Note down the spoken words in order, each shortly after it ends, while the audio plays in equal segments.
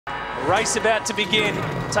Race about to begin.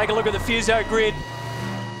 Take a look at the Fuso grid.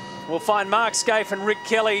 We'll find Mark Skaife and Rick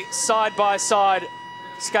Kelly side by side.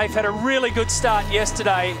 Skaife had a really good start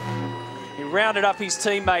yesterday. He rounded up his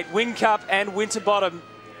teammate Whincup and Winterbottom.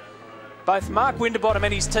 Both Mark Winterbottom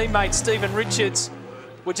and his teammate Stephen Richards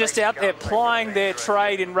were just out there plying their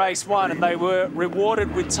trade in race one, and they were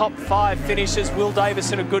rewarded with top 5 finishes. Will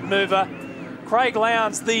Davison, a good mover. Craig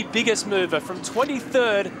Lowndes, the biggest mover, from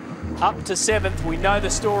 23rd up to 7th. We know the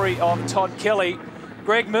story of Todd Kelly.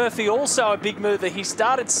 Greg Murphy, also a big mover. He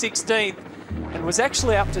started 16th and was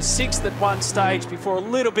actually up to 6th at one stage before a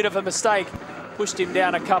little bit of a mistake pushed him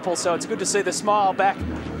down a couple. So it's good to see the smile back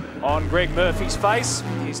on Greg Murphy's face.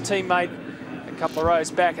 His teammate a couple of rows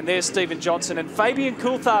back, and there's Stephen Johnson. And Fabian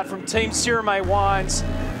Coulthard from Team Sirame Wines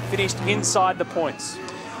finished inside the points.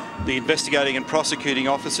 The investigating and prosecuting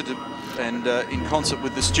officer and in concert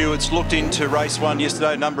with the stewards looked into race one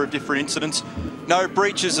yesterday, a number of different incidents. No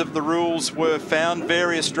breaches of the rules were found.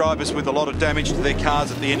 Various drivers with a lot of damage to their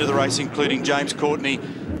cars at the end of the race, including James Courtney,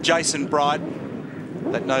 Jason Bright.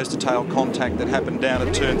 That nose-to-tail contact that happened down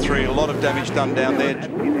at turn 3. A lot of damage done down there.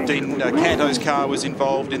 Dean Canto's car was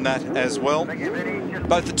involved in that as well.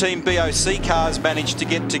 Both the Team BOC cars managed to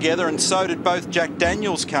get together, and so did both Jack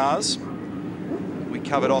Daniels' cars. We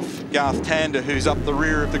covered off Garth Tander, who's up the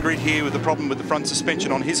rear of the grid here with the problem with the front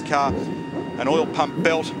suspension on his car. An oil pump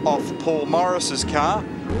belt off Paul Morris's car.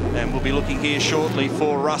 And we'll be looking here shortly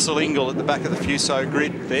for Russell Ingall at the back of the Fuso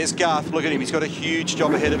grid. There's Garth, look at him, he's got a huge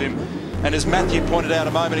job ahead of him. And as Matthew pointed out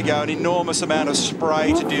a moment ago, an enormous amount of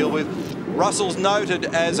spray to deal with. Russell's noted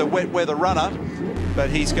as a wet weather runner,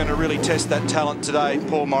 but he's going to really test that talent today.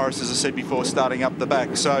 Paul Morris, as I said before, starting up the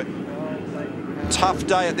back. So, tough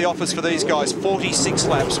day at the office for these guys. 46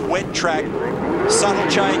 laps, wet track, subtle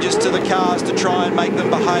changes to the cars to try and make them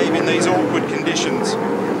behave in these awkward conditions.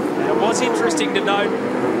 And it was interesting to note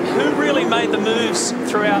who really made the moves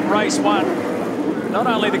throughout race one. Not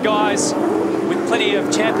only the guys with plenty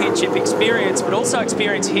of championship experience, but also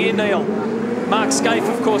experience here, Neil. Mark Skaife,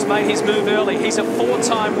 of course, made his move early. He's a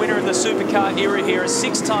 4-time winner in the supercar era here, a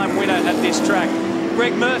 6-time winner at this track.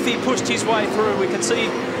 Greg Murphy pushed his way through. We can see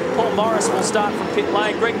Paul Morris will start from pit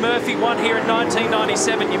lane. Greg Murphy won here in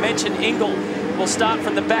 1997. You mentioned Ingall will start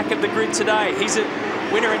from the back of the grid today. He's a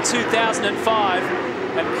winner in 2005.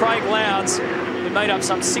 And Craig Lowndes, who made up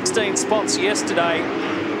some 16 spots yesterday,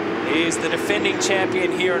 is the defending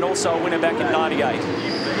champion here and also a winner back in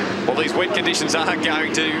 98. Well, these wet conditions are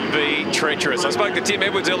going to be treacherous. I spoke to Tim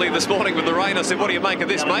Edwards earlier this morning with the rain. I said, what do you make of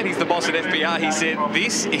this, mate? He's the boss at FPR. He said,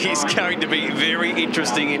 this is going to be very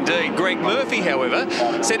interesting indeed. Greg Murphy, however,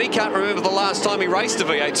 said he can't remember the last time he raced a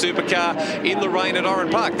V8 supercar in the rain at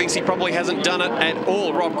Oran Park. Thinks he probably hasn't done it at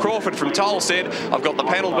all. Rob Crawford from Toll said, I've got the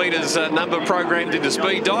panel beaters number programmed into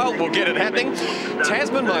speed dial. We'll get it happening.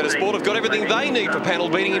 Tasman Motorsport have got everything they need for panel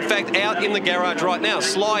beating. In fact, out in the garage right now,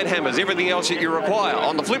 slide hammers, everything else that you require.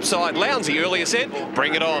 On the flip side, Lounsey earlier said,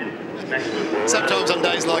 bring it on. Sometimes on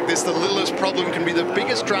days like this, the littlest problem can be the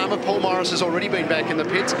biggest drama. Paul Morris has already been back in the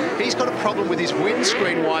pits. He's got a problem with his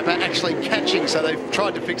windscreen wiper actually catching, so they've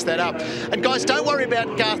tried to fix that up. And guys, don't worry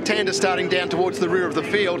about Garth Tander starting down towards the rear of the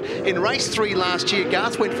field. In race 3 last year,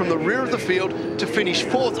 Garth went from the rear of the field to finish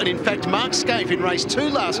 4th. And in fact, Mark Skaife in race 2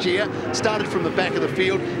 last year started from the back of the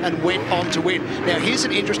field and went on to win. Now, here's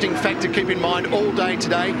an interesting fact to keep in mind all day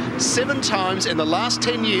today. 7 times in the last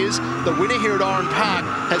 10 years, the winner here at Oran Park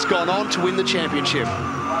has gone on to win the championship.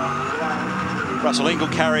 Russell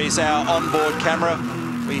Ingall carries our onboard camera.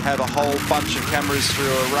 We have a whole bunch of cameras through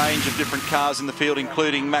a range of different cars in the field,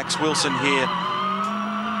 including Max Wilson here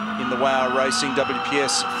in the WOW Racing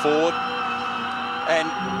WPS Ford. And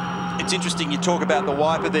it's interesting you talk about the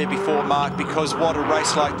wiper there before, Mark, because what a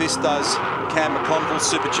race like this does, Cam McConville's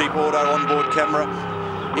Super Cheap Auto onboard camera,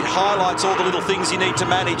 it highlights all the little things you need to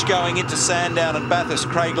manage going into Sandown and Bathurst.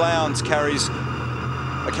 Craig Lowndes carries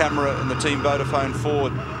a camera in the Team Vodafone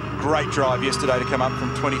Ford. Great drive yesterday to come up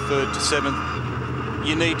from 23rd to 7th.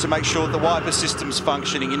 You need to make sure that the wiper system's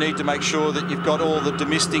functioning. You need to make sure that you've got all the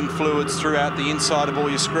demisting fluids throughout the inside of all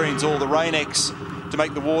your screens, all the Rain-X to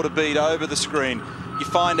make the water bead over the screen. You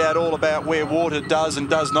find out all about where water does and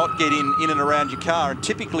does not get in and around your car. And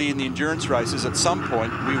typically in the endurance races, at some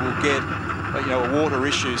point, we will get a water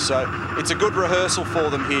issue. So it's a good rehearsal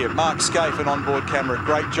for them here. Mark Skaife, an onboard camera,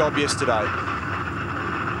 great job yesterday.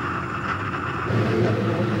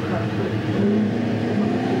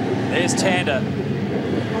 There's Tander.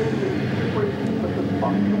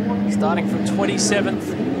 Starting from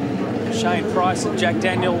 27th, Shane Price and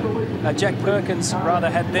Jack Perkins rather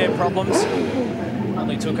had their problems.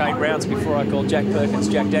 Only took 8 rounds before I called Jack Perkins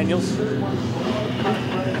Jack Daniels.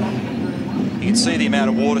 You can see the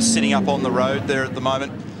amount of water sitting up on the road there at the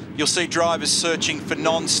moment. You'll see drivers searching for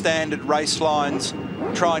non-standard race lines,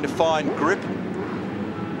 trying to find grip.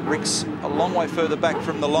 Rick's a long way further back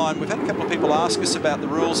from the line. We've had a couple of people ask us about the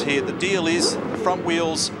rules here. The deal is the front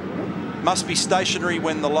wheels must be stationary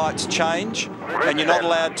when the lights change, and you're not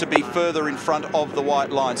allowed to be further in front of the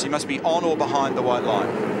white line. So you must be on or behind the white line.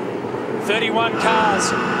 31 cars.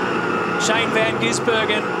 Shane Van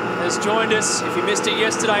Gisbergen has joined us, if you missed it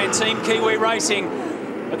yesterday, in Team Kiwi Racing.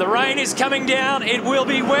 But the rain is coming down. It will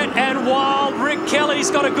be wet and wild. Rick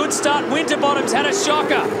Kelly's got a good start. Winterbottom's had a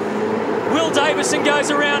shocker. Will Davison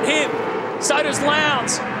goes around him. So does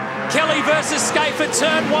Lowndes. Kelly versus Scaife at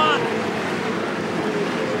turn 1.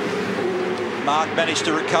 Mark managed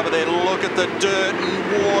to recover there. Look at the dirt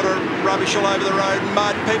and water, rubbish all over the road,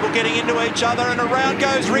 mud, people getting into each other, and around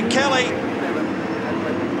goes Rick Kelly.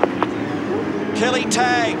 Kelly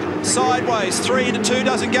tagged sideways, 3 into 2,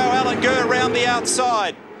 doesn't go. Alan Gurr around the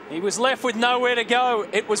outside. He was left with nowhere to go.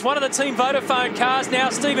 It was one of the Team Vodafone cars. Now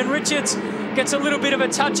Stephen Richards gets a little bit of a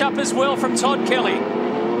touch-up as well from Todd Kelly.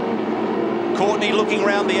 Courtney looking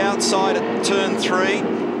round the outside at turn 3.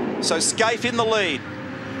 So Scaife in the lead.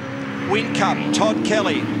 Whincup, Todd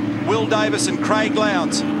Kelly, Will Davison, Craig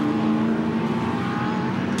Lowndes.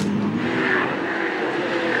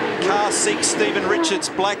 Car 6, Stephen Richards,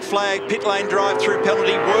 black flag, pit lane drive-through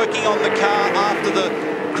penalty, working on the car after the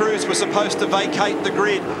crews were supposed to vacate the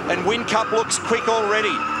grid. And Whincup looks quick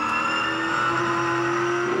already.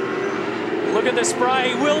 Look at the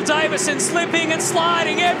spray. Will Davison slipping and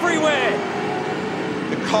sliding everywhere.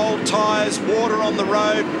 The cold tyres, water on the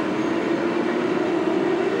road.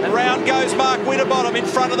 Round goes Mark Winterbottom in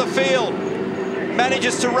front of the field.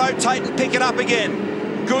 Manages to rotate and pick it up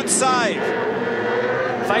again. Good save.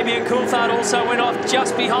 Fabian Coulthard also went off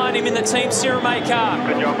just behind him in the Team Cirame car.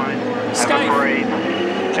 Good job, mate. Scaife.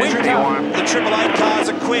 The Triple 8 cars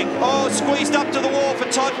are quick. Oh, squeezed up to the wall for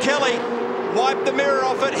Todd Kelly. Wipe the mirror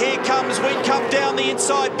off it. Here comes Whincup down the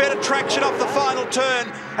inside. Better traction off the final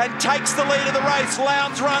turn and takes the lead of the race.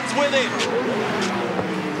 Lowndes runs with him.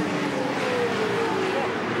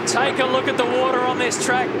 Take a look at the water on this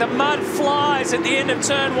track. The mud flies at the end of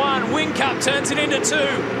turn 1. Whincup turns it into 2.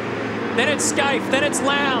 Then it's Scaife, then it's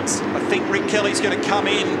Lowndes. I think Rick Kelly's going to come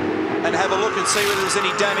in and have a look and see whether there's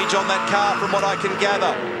any damage on that car from what I can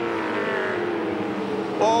gather.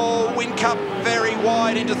 Oh, Whincup very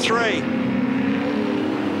wide into 3.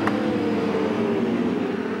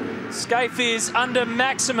 Scaife is under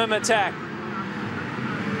maximum attack.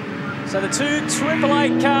 So the 2 Triple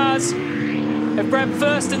 8 cars have grabbed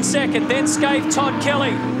first and second, then Scaife, Todd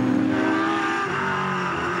Kelly.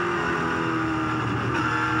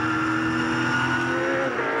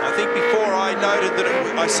 I think before I noted that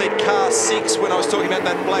I said car 6 when I was talking about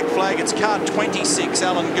that black flag. It's car 26,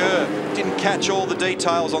 Alan Gurr. Didn't catch all the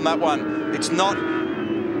details on that one. It's not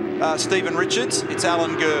Stephen Richards, it's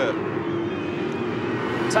Alan Gurr.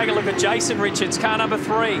 Take a look at Jason Richards, car number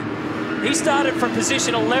 3. He started from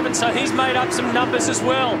position 11, so he's made up some numbers as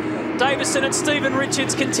well. Davison and Stephen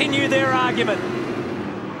Richards continue their argument.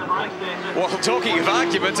 Well, talking of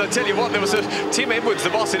arguments, I tell you what, there was Tim Edwards, the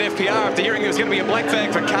boss at FPR, after hearing there was going to be a black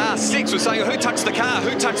flag for car 6, was saying, who touched the car?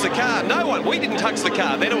 Who touched the car? No one. We didn't touch the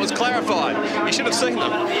car. Then it was clarified. You should have seen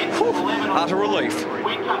them. Whew, utter relief.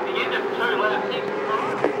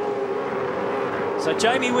 So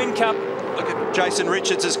Jamie Whincup. Look at Jason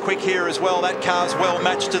Richards is quick here as well. That car's well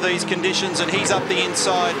matched to these conditions, and he's up the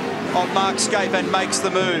inside of Mark Scaife and makes the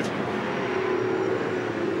move.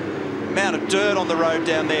 Amount of dirt on the road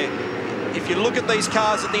down there. If you look at these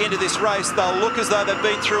cars at the end of this race, they'll look as though they've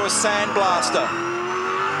been through a sandblaster.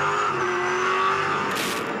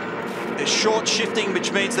 They're short shifting,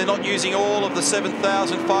 which means they're not using all of the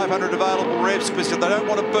 7,500 available revs because they don't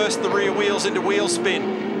want to burst the rear wheels into wheel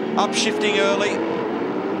spin. Up shifting early.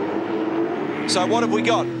 So what have we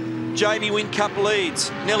got? Jamie Whincup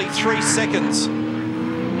leads, nearly 3 seconds.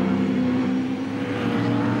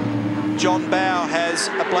 John Bowe has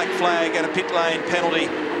a black flag and a pit lane penalty,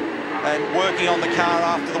 and working on the car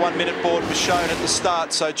after the 1 minute board was shown at the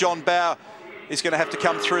start. So John Bowe is going to have to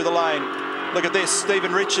come through the lane. Look at this,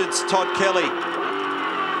 Stephen Richards, Todd Kelly.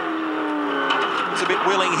 It's a bit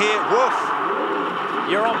willing here, woof.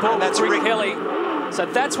 You're on board with Rick Rick Kelly. So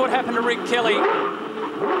that's what happened to Rick Kelly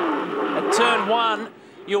at turn 1.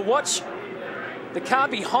 You'll watch the car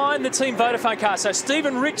behind the Team Vodafone car. So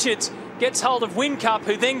Stephen Richards gets hold of Whincup,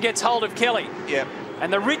 who then gets hold of Kelly. Yep.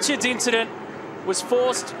 And the Richards incident was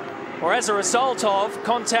forced, or as a result of,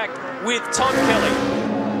 contact with Todd Kelly.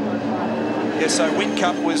 Yeah, so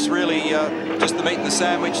Whincup was really just the meat and the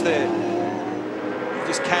sandwich there.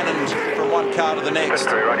 just cannoned from one car to the next.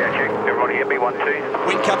 Radio check. Everybody here, B12.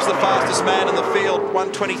 Whincup's the fastest man in the field,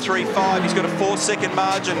 1:23.5. He's got a 4-second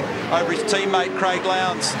margin over his teammate Craig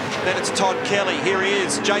Lowndes. Then it's Todd Kelly. Here he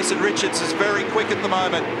is. Jason Richards is very quick at the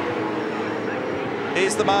moment.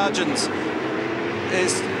 Here's the margins.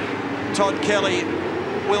 There's Todd Kelly,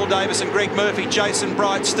 Will Davis and Greg Murphy, Jason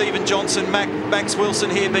Bright, Stephen Johnson, Max Wilson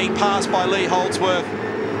here being passed by Lee Holdsworth.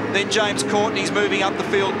 Then James Courtney's moving up the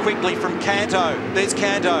field quickly from Canto. There's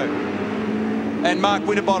Canto. And Mark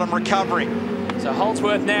Winterbottom recovering. So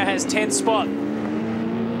Holdsworth now has 10th spot.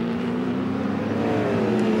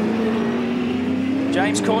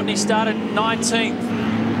 James Courtney started 19th.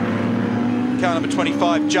 Car number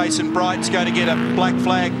 25, Jason Bright's going to get a black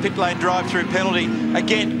flag pit lane drive-through penalty.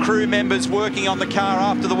 Again, crew members working on the car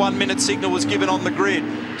after the 1-minute signal was given on the grid.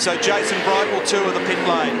 So Jason Bright will tour the pit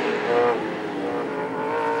lane.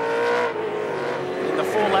 In the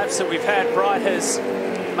 4 laps that we've had, Bright has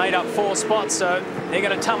made up 4 spots, so they're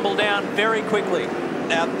going to tumble down very quickly.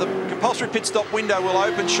 Now, the compulsory pit stop window will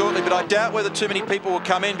open shortly, but I doubt whether too many people will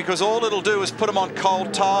come in because all it'll do is put them on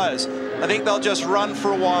cold tyres. I think they'll just run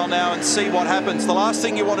for a while now and see what happens. The last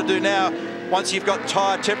thing you want to do now, once you've got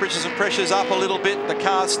tyre temperatures and pressures up a little bit, the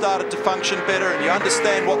car's started to function better and you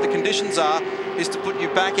understand what the conditions are, is to put you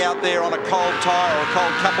back out there on a cold tyre or a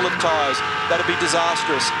cold couple of tyres. That'd be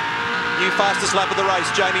disastrous. New fastest lap of the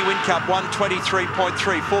race, Jamie Whincup,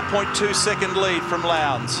 1:23.3, 4.2 second lead from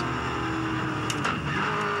Lowndes.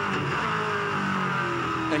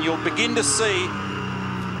 And you'll begin to see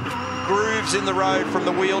grooves in the road from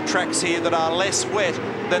the wheel tracks here that are less wet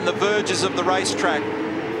than the verges of the racetrack.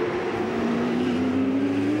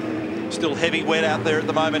 Still heavy wet out there at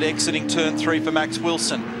the moment, exiting turn 3 for Max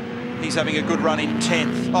Wilson. He's having a good run in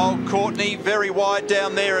 10th. Oh, Courtney very wide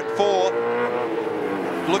down there at 4.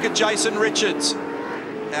 Look at Jason Richards.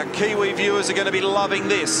 Our Kiwi viewers are going to be loving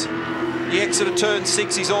this. The exit of turn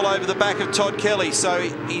 6, he's all over the back of Todd Kelly, so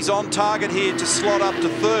he's on target here to slot up to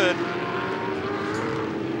 3rd.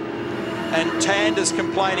 And Tander's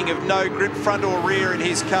complaining of no grip front or rear in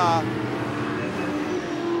his car.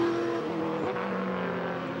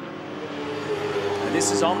 And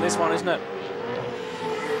this is on this one, isn't it?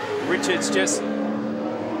 Richards just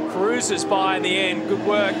cruises by in the end. Good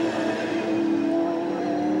work.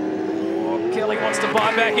 Oh, Kelly wants to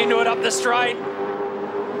buy back into it up the straight.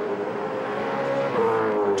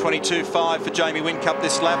 22.5 for Jamie Whincup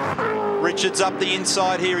this lap. Richards up the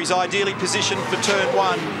inside here. He's ideally positioned for turn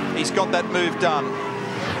 1. He's got that move done.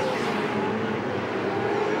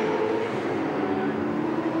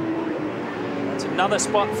 That's another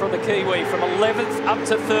spot for the Kiwi from 11th up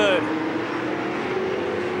to 3rd.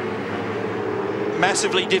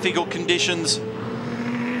 Massively difficult conditions.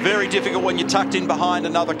 Very difficult when you're tucked in behind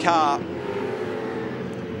another car.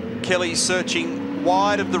 Kelly's searching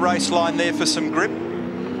wide of the race line there for some grip.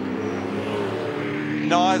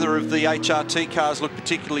 Neither of the HRT cars look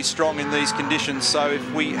particularly strong in these conditions, so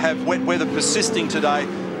if we have wet weather persisting today,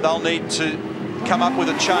 they'll need to come up with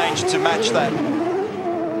a change to match that.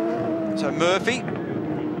 So Murphy.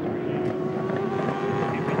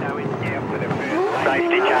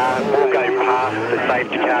 Safety car, we'll go past the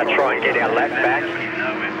safety car, try and get our lap back.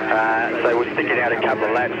 So we'll stick it out a couple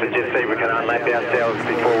of laps and just see if we can unlap ourselves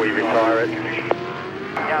before we retire it.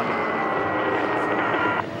 Yeah.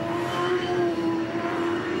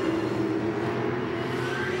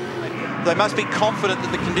 They must be confident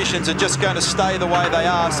that the conditions are just going to stay the way they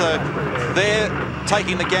are, so they're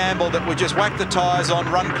taking the gamble that we'll just whack the tyres on,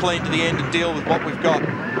 run clean to the end and deal with what we've got.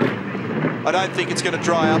 I don't think it's going to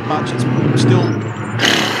dry up much. It's still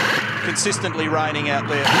consistently raining out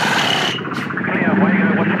there.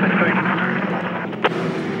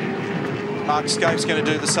 Mark Scape's going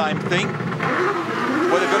to do the same thing.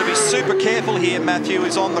 Where they've got to be super careful here, Matthew,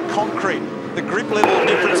 is on the concrete. The grip level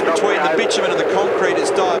difference between the bitumen and the concrete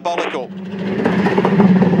is diabolical.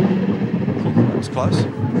 That was close.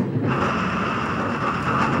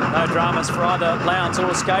 No dramas for either Lowndes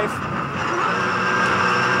or Scape.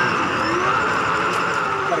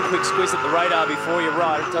 Had a quick squeeze at the radar before, you're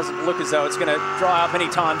right. It doesn't look as though it's going to dry up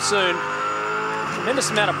anytime soon. Tremendous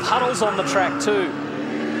amount of puddles on the track too.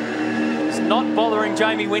 It's not bothering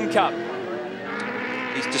Jamie Whincup.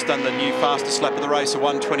 He's just done the new fastest lap of the race, a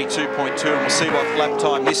 1:22.2, and we'll see what lap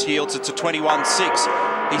time this yields. It's a 21.6.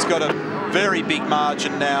 He's got a very big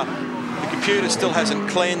margin now. The computer still hasn't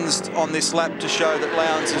cleansed on this lap to show that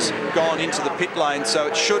Lowndes has gone into the pit lane, so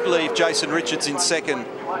it should leave Jason Richards in second.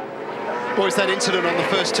 Boys, that incident on the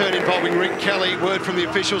first turn involving Rick Kelly, word from the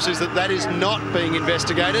officials is that is not being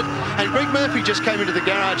investigated. And Greg Murphy just came into the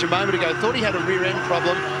garage a moment ago, thought he had a rear end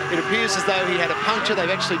problem. It appears as though he had a puncture. They've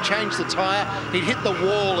actually changed the tyre. He'd hit the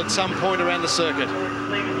wall at some point around the circuit.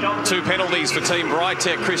 2 penalties for Team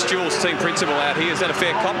Brightech. Chris Jules, team principal, out here. Is that a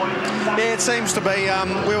fair cop? Yeah, it seems to be.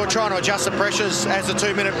 We were trying to adjust the pressures as the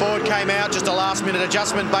 2-minute board came out, just a last-minute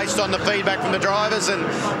adjustment based on the feedback from the drivers, and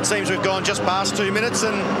it seems we've gone just past 2 minutes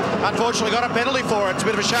and unfortunately got a penalty for it. It's a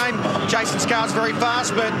bit of a shame. Jason's car's very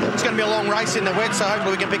fast, but it's going to be a long race in the wet, so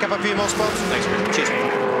hopefully we can pick up a few more spots. Thanks, Chris. Cheers.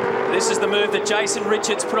 This is the move that Jason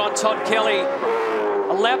Richards put on Todd Kelly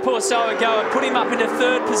a lap or so ago. It put him up into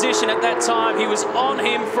 3rd position at that time. He was on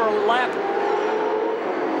him for a lap.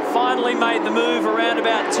 Finally made the move around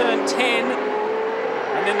about turn 10.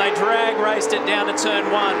 And then they drag raced it down to turn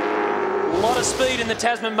 1. A lot of speed in the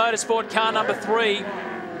Tasman Motorsport car number 3.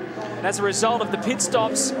 And as a result of the pit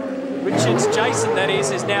stops, Richards, Jason that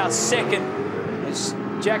is now 2nd as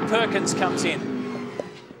Jack Perkins comes in.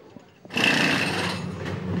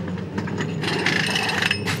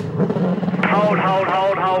 Hold.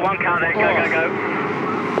 1 car there. Go.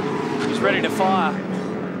 He's ready to fire.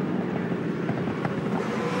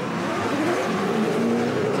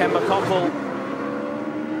 Cam McConville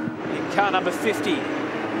in car number 50.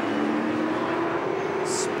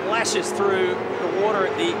 Splashes through the water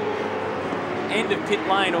at the end of pit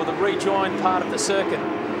lane, or the rejoined part of the circuit.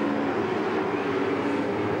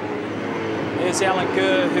 There's Alan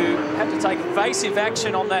Gurr, who had to take evasive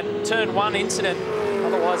action on that turn 1 incident.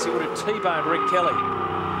 Otherwise, he would have T-boned Rick Kelly.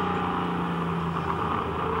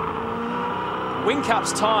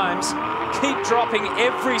 Whincup's times keep dropping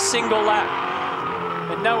every single lap.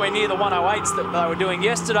 And nowhere near the 108s that they were doing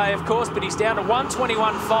yesterday, of course, but he's down to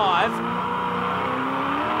 121.5.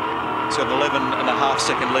 He's got an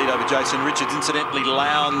 11.5-second lead over Jason Richards. Incidentally,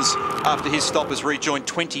 Lowndes, after his stop, has rejoined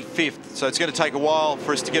 25th. So it's going to take a while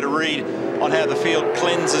for us to get a read on how the field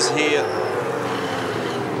cleanses here.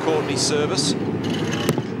 Courtney's service.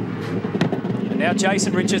 And now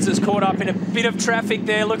Jason Richards is caught up in a bit of traffic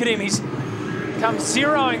there. Look at him. He's come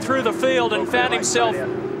zeroing through the field and found himself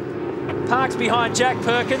parked behind Jack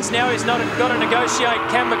Perkins. Now he's not got to negotiate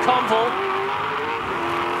Cam McConville.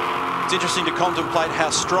 It's interesting to contemplate how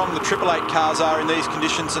strong the 888 cars are in these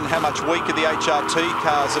conditions and how much weaker the HRT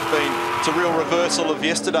cars have been. It's a real reversal of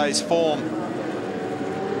yesterday's form.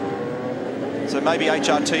 So maybe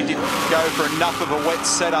HRT didn't go for enough of a wet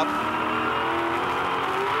setup.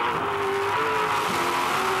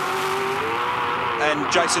 And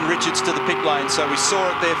Jason Richards to the pit lane. So we saw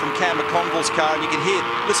it there from Cam McConville's car, and you can hear,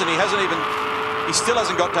 listen, he still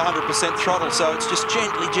hasn't got to 100% throttle, so it's just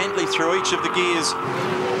gently through each of the gears.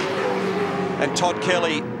 And Todd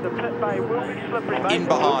Kelly in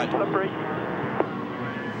behind.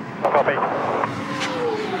 Copy.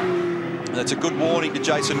 That's a good warning to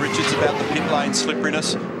Jason Richards about the pit lane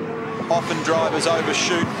slipperiness. Often drivers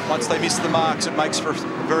overshoot. Once they miss the marks, it makes for a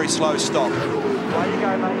very slow stop. Away you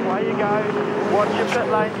go, mate. Away you go. Watch your pit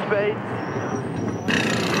lane speed.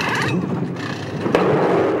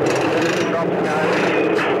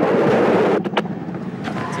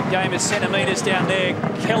 It's a game of centimetres down there.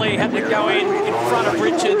 Kelly had to go in front of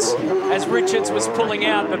Richards as Richards was pulling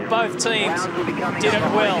out, but both teams did it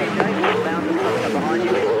well.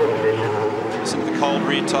 Some of the cold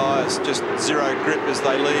rear tyres, just zero grip as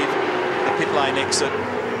they leave the pit lane exit.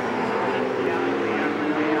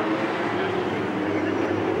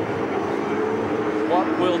 What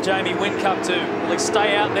will Jamie Whincup do? Will he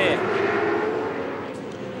stay out there?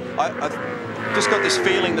 I've just got this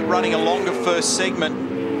feeling that running a longer first segment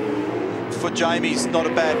for Jamie's not a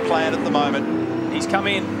bad plan at the moment. He's come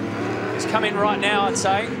in. He's come in right now, I'd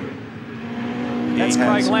say. That's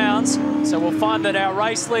Craig Lowndes. So we'll find that our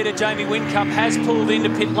race leader, Jamie Whincup, has pulled into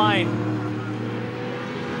pit lane.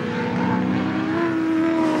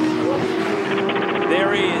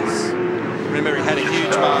 There he is. Remember, he had a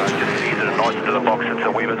huge margin. Just ease it a notch into the box. It's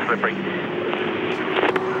a wee bit slippery.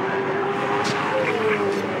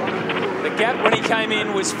 The gap when he came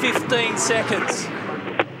in was 15 seconds.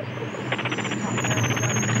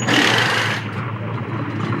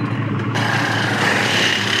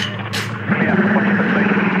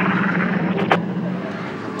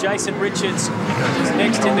 Jason Richards is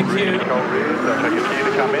next in the queue. They'll take a few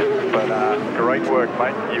to come in, but great work,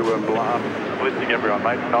 mate. You were blitzing everyone,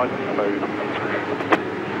 mate. Nice and smooth.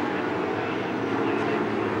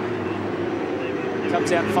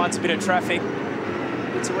 Comes out and finds a bit of traffic.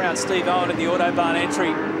 It's around Steve Owen at the Autobahn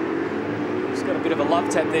entry. He's got a bit of a love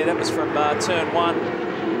tap there. That was from turn 1,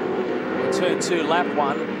 turn 2, lap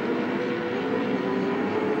 1.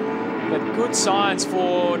 But good signs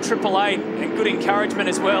for Triple Eight and good encouragement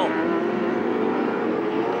as well.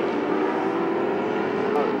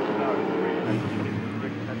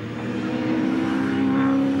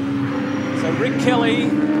 So Rick Kelly,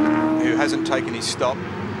 who hasn't taken his stop,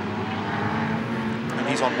 and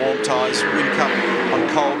he's on warm tyres, wind cup on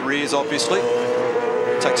cold rears obviously.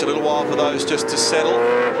 Takes a little while for those just to settle.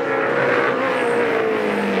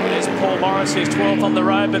 There's Paul Morris, who's 12th on the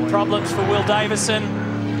road, but problems for Will Davison.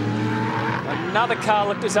 Another car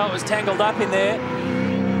looked as though it was tangled up in there.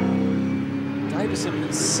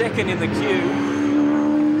 Davison second in the queue.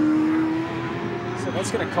 So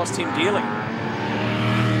that's going to cost him dearly.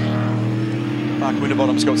 Mark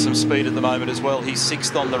Winterbottom's got some speed at the moment as well. He's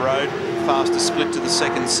 6th on the road, fastest split to the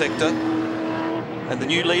 2nd sector. And the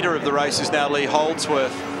new leader of the race is now Lee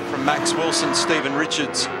Holdsworth from Max Wilson, Stephen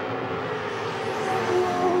Richards.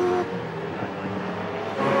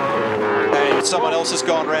 And someone else has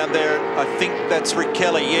gone round there. I think that's Rick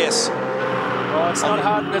Kelly, yes. Oh, it's not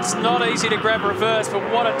hard. It's not easy to grab reverse, but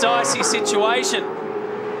what a dicey situation.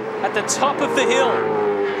 At the top of the hill.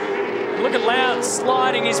 Look at Lowndes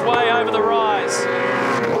sliding his way over the rise.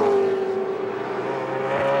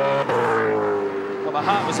 Well, my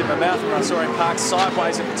heart was in my mouth when I saw him park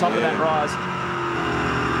sideways at the top of that rise.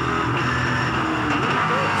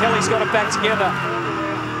 Kelly's got it back together.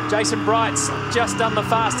 Jason Bright's just done the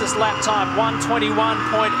fastest lap time,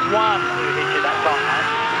 1:21.1.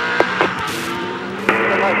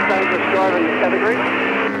 The most dangerous driver in the category.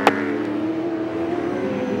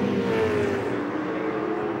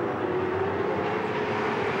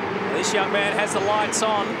 This young man has the lights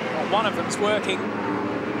on. Well, one of them's working.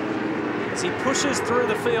 As he pushes through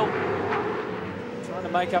the field, trying to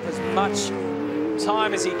make up as much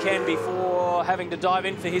time as he can before having to dive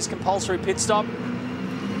in for his compulsory pit stop.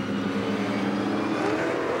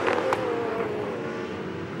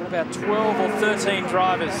 Got about 12 or 13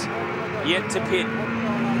 drivers yet to pit.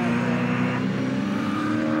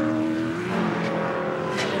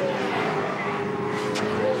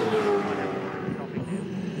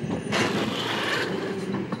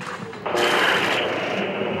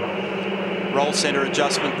 Roll centre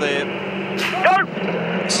adjustment there. Go!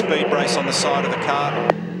 Speed brace on the side of the car.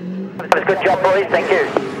 Good job, boys. Thank you.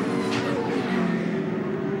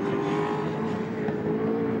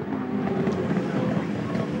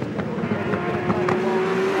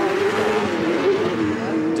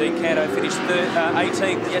 Dean Canto finished 18th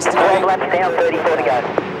 12 yesterday. laps down, 34 to go.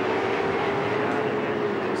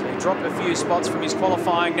 So he dropped a few spots from his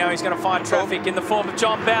qualifying. Now he's going to find traffic in the form of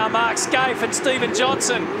John Bower, Mark Scaife and Stephen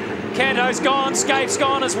Johnson. Canto's gone, Scaife's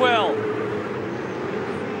gone as well.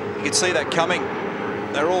 You can see that coming.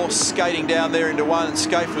 They're all skating down there into one, and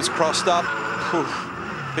Scaife was crossed up. Whew.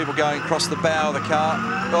 People going across the bow of the car.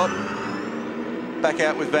 Oh. Back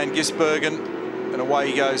out with Van Gisbergen, and away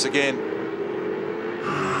he goes again.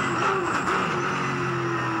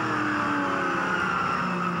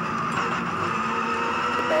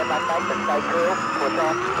 Bad luck, mate, but stay cool. Push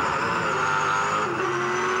on.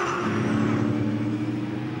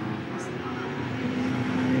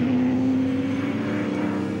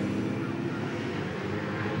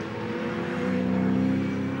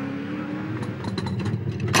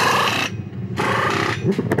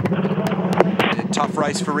 Tough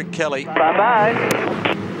race for Rick Kelly. Bye-bye.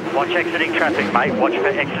 Watch exiting traffic, mate. Watch for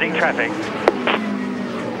exiting traffic.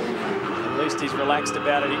 At least he's relaxed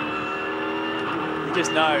about it. You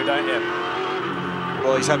just know, don't you?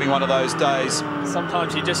 Well, he's having one of those days.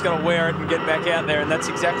 Sometimes you just got to wear it and get back out there, and that's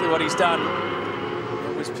exactly what he's done.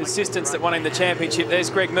 It was persistence that won him the championship. There's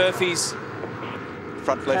Greg Murphy's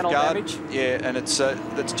Front left panel guard. damage. Yeah, and it's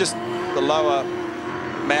just the lower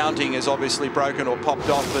mounting is obviously broken or popped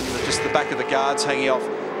off, and just the back of the guard's hanging off.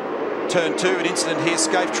 Turn 2, an incident here.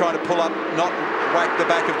 Scaife trying to pull up, not whack the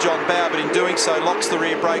back of John Bower, but in doing so locks the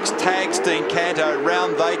rear brakes, tags Dean Canto,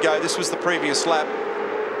 round they go. This was the previous lap.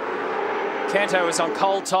 Canto was on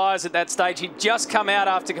cold tyres at that stage. He'd just come out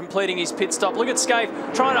after completing his pit stop. Look at Scaife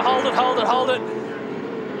trying to hold it, hold it, hold it.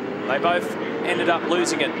 They both ended up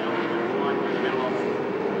losing it.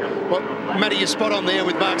 Well, Matty, you're spot on there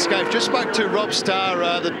with Mark Scaife. Just spoke to Rob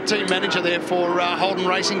Starr, the team manager there for Holden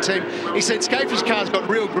Racing Team. He said Scaife's car's got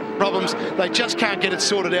real problems. They just can't get it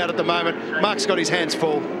sorted out at the moment. Mark's got his hands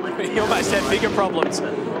full. He almost had bigger problems.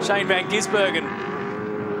 Shane Van Gisbergen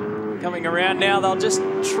coming around now. They'll just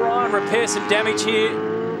try and repair some damage here.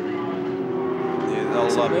 Yeah,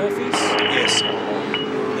 they'll Murphy's. Yes,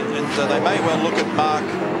 and they may well look at Mark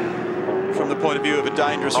from the point of view of a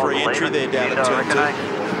dangerous re-entry there down at turn 2.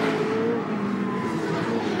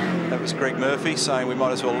 That was Greg Murphy saying we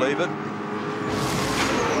might as well leave it.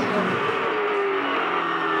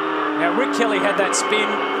 Now, Rick Kelly had that spin.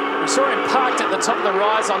 We saw him parked at the top of the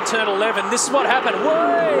rise on turn 11. This is what happened.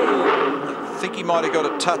 Way! I think he might have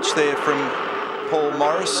got a touch there from Paul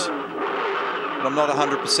Morris, but I'm not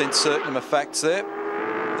 100% certain of my facts there.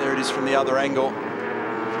 There it is from the other angle.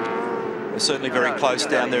 They're certainly very close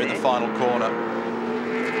down there in the final corner.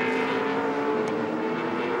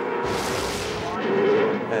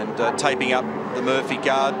 And taping up the Murphy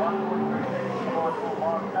guard.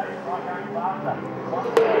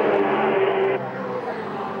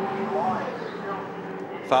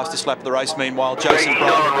 Fastest lap of the race, meanwhile, Jason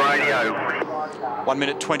Bryant. 1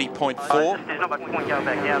 minute 20.4. There's not much point going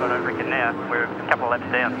back out, I don't reckon now. We're a couple of laps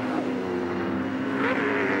down.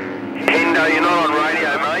 Hendo, you're not on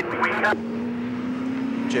radio, mate.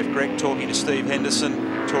 Jeff Gregg talking to Steve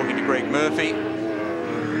Henderson, talking to Greg Murphy.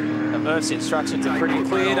 The Murph's instructions are pretty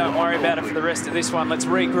clear. Don't worry about it for the rest of this one. Let's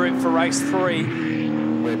regroup for race 3.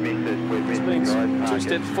 It's been 2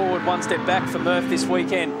 steps forward, 1 step back for Murph this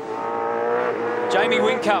weekend. Jamie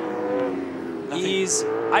Whincup is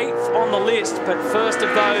 8th on the list, but first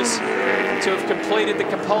of those to have completed the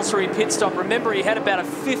compulsory pit stop. Remember, he had about a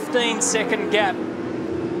 15-second gap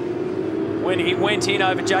when he went in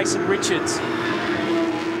over Jason Richards.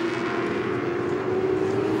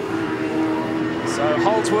 So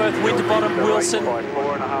Holdsworth, Winterbottom, Wilson.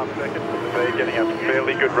 4.5 seconds. They're getting a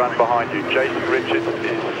fairly good run behind you. Jason Richards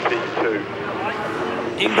is P2.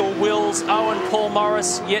 Ingle, Wills, Owen, Paul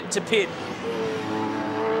Morris yet to pit.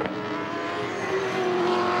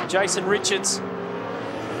 Jason Richards.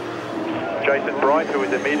 Jason Bright, who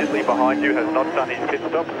is immediately behind you, has not done his pit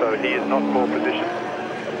stop, so he is not pole position.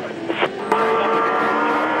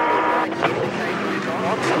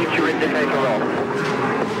 Switch your indicator off.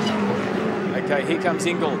 Okay, here comes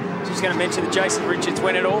Ingle. Just going to mention that Jason Richards,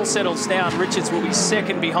 when it all settles down, Richards will be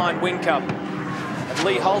second behind Whincup. And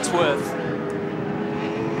Lee Holdsworth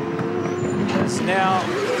has now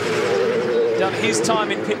done his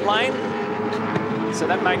time in pit lane. So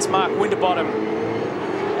that makes Mark Winterbottom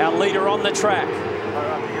our leader on the track.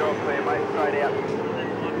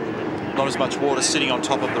 Not as much water sitting on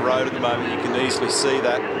top of the road at the moment. You can easily see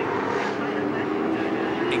that.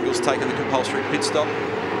 Ingle's taken the compulsory pit stop.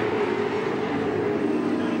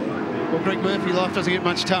 Well, Greg Murphy, life doesn't get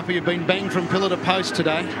much tougher. You've been banged from pillar to post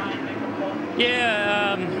today.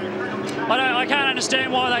 Yeah, I can't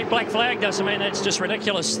understand why they black flagged us. I mean, it's just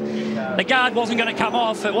ridiculous. The guard wasn't going to come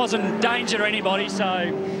off. It wasn't danger to anybody,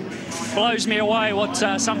 so blows me away what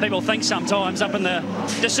some people think sometimes up in the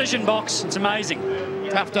decision box. It's amazing.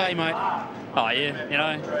 Tough day, mate. Oh, yeah, you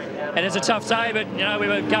know, it is a tough day, but, you know, we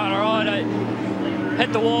were going all right. I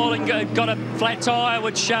hit the wall and got a flat tyre,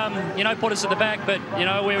 which, you know, put us at the back, but, you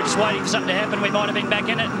know, we were just waiting for something to happen. We might have been back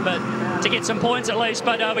in it, but to get some points at least,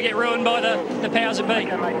 but we get ruined by the powers that be.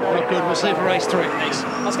 Not good. We'll see you for race 3. Thanks.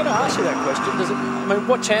 I was going to ask you that question. I mean,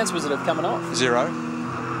 what chance was it of coming off? 0.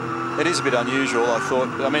 It is a bit unusual, I thought.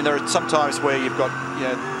 I mean, there are some times where you've got, you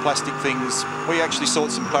know, plastic things. We actually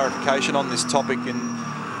sought some clarification on this topic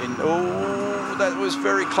oh, that was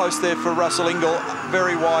very close there for Russell Ingle,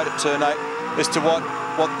 very wide at turn 8, as to what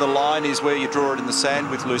the line is where you draw it in the sand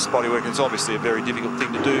with loose bodywork. It's obviously a very difficult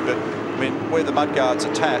thing to do, but I mean, where the mudguard's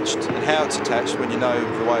attached and how it's attached, when you know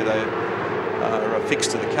the way they are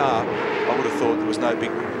affixed to the car, I would have thought there was no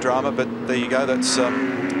big drama, but there you go, that's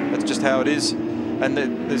just how it is. And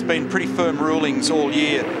there's been pretty firm rulings all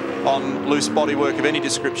year on loose bodywork of any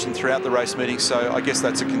description throughout the race meetings, so I guess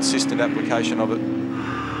that's a consistent application of it.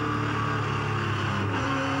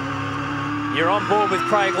 You're on board with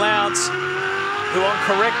Craig Lowndes, who on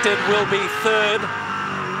corrected will be 3rd.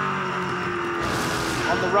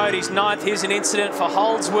 On the road, he's 9th. Here's an incident for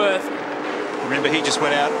Holdsworth. Remember, he just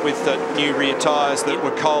went out with new rear tyres that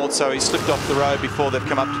were cold, so he slipped off the road before they've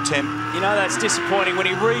come up to temp. You know, that's disappointing. When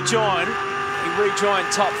he rejoined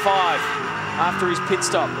top 5 after his pit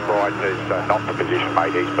stop. Bright is not the position,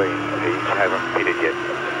 mate. He hasn't pitted yet.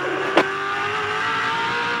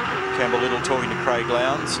 Campbell Little talking to Craig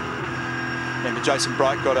Lowndes. Remember, Jason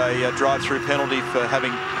Bright got a drive-through penalty for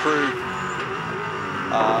having crew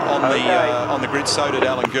on the grid. So did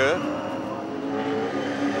Alan Gurr.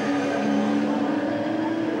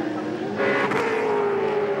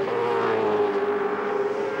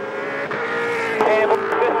 Campbell,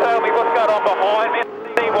 just tell me what's going on behind me.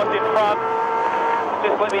 See what's in front.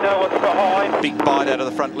 Just let me know what's behind. Big bite out of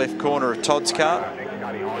the front left corner of Todd's car.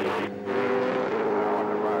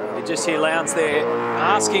 You just hear Lowndes there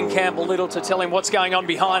asking Campbell Little to tell him what's going on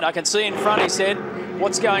behind. I can see in front, he said,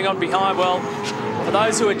 what's going on behind? Well, for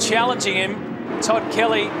those who are challenging him, Todd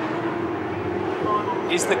Kelly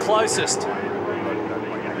is the closest.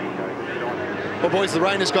 Well, boys, the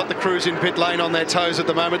rain has got the crews in pit lane on their toes at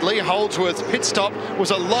the moment. Lee Holdsworth's pit stop was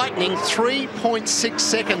a lightning 3.6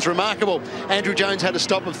 seconds. Remarkable. Andrew Jones had a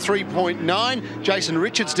stop of 3.9. Jason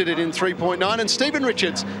Richards did it in 3.9. And Stephen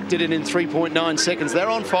Richards did it in 3.9 seconds. They're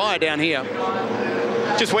on fire down here.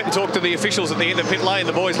 Just went and talked to the officials at the end of pit lane.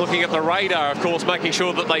 The boys looking at the radar, of course, making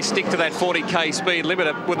sure that they stick to that 40k speed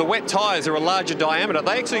limit. With the wet tyres, they're a larger diameter.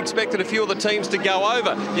 They actually expected a few of the teams to go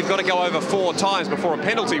over. You've got to go over 4 times before a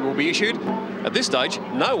penalty will be issued. At this stage,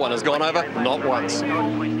 no one has gone over, not once.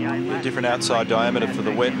 A different outside diameter for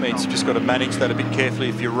the wet means you've just got to manage that a bit carefully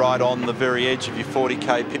if you're right on the very edge of your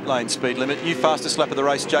 40k pit lane speed limit. New fastest lap of the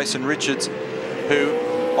race, Jason Richards, who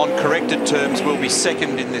on corrected terms will be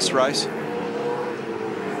second in this race.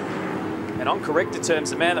 And on corrected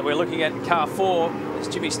terms, the man that we're looking at in car 4, as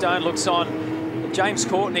Jimmy Stone looks on, James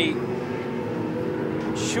Courtney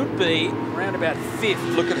should be around about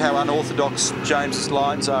 5th. Look at how unorthodox James's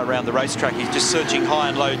lines are around the racetrack. He's just searching high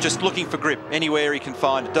and low, just looking for grip anywhere he can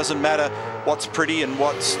find. It doesn't matter what's pretty and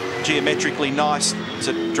what's geometrically nice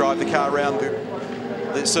to drive the car around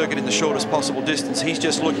the circuit in the shortest possible distance. He's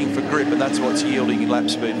just looking for grip, and that's what's yielding lap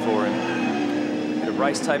speed for him. Bit of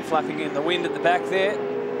race tape flapping in the wind at the back there.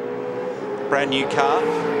 Brand new car,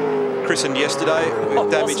 christened yesterday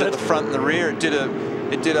with damage at the front and the rear. It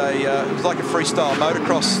was like a freestyle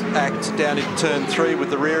motocross act down in turn 3 with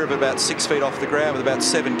the rear of about 6 feet off the ground with about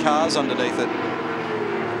 7 cars underneath it.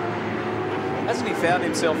 Hasn't he found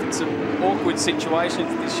himself in some awkward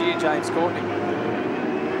situations this year, James Courtney?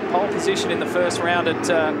 Pole position in the first round at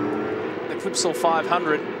the Clipsal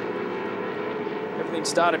 500. Everything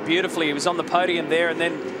started beautifully. He was on the podium there, and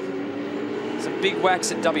then some big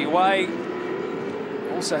whacks at WA.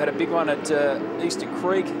 Also had a big one at Eastern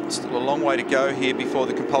Creek. Still a long way to go here before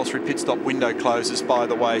the compulsory pit stop window closes, by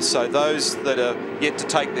the way. So those that are yet to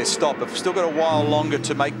take their stop have still got a while longer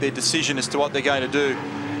to make their decision as to what they're going to do.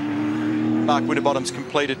 Mark Winterbottom's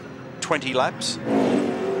completed 20 laps.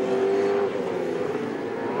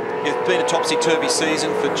 It's been a topsy-turvy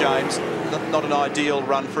season for James. Not an ideal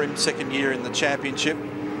run for him, second year in the championship.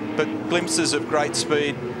 But glimpses of great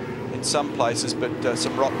speed in some places, but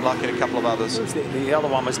some rotten luck in a couple of others. The other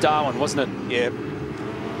one was Darwin, wasn't it? Yeah,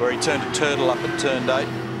 where he turned a turtle up at turn 8.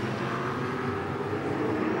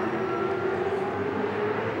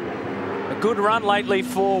 A good run lately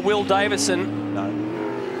for Will Davison. No.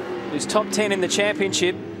 Who's top 10 in the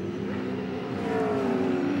championship.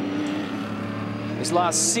 His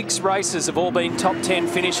last 6 races have all been top 10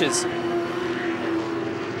 finishes.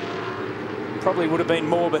 Probably would have been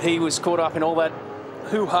more, but he was caught up in all that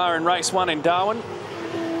hoo-ha in race 1 in Darwin.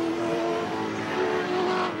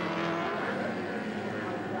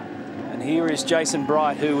 And here is Jason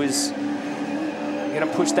Bright, who is going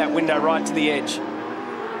to push that window right to the edge.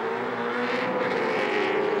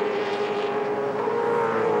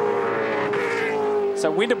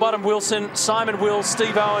 So Winterbottom, Wilson, Simon Wills,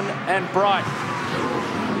 Steve Owen and Bright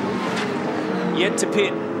yet to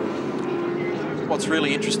pit. What's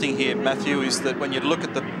really interesting here, Matthew, is that when you look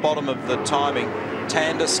at the bottom of the timing,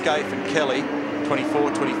 Tander, Scaife and Kelly,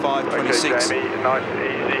 24, 25, 26. Okay, Jamie, nice and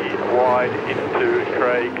easy, wide into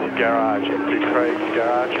Craig's garage.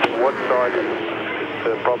 What side is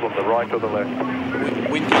the problem, the right or the left?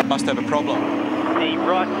 Windcup must have a problem. The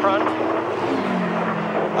right front.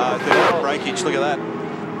 The breakage, look at that.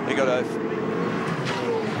 They got a...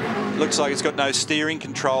 Looks like it's got no steering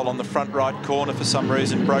control on the front right corner for some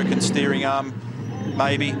reason. Broken steering arm,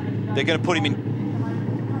 maybe. They're going to put him in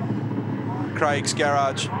Craig's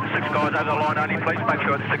garage. 6 guys over the line only, please make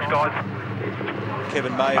sure it's 6 guys.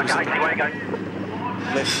 Kevin May was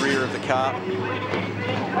left rear of the car.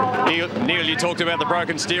 Neil, you talked about the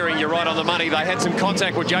broken steering. You're right on the money. They had some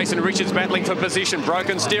contact with Jason Richards battling for position.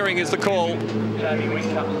 Broken steering is the call.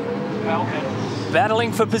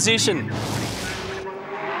 Battling for position.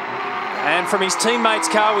 And from his teammate's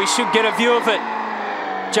car, we should get a view of it.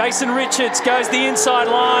 Jason Richards goes the inside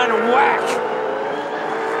line, whack.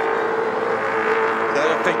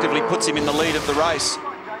 That effectively puts him in the lead of the race.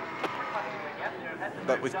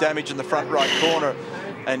 But with damage in the front right corner,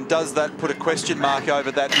 and does that put a question mark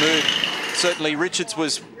over that move? Certainly Richards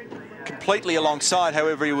was completely alongside,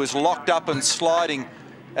 however he was locked up and sliding,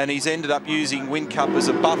 and he's ended up using Windcup as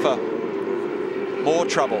a buffer. More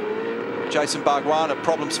trouble. Jason Bargwana,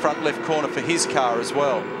 problems front left corner for his car as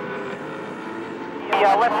well.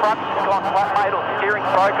 Yeah, left front's gone flat, mate, or steering's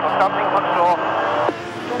broken or something, not sure.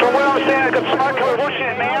 From what I understand, I've got smoke coming washing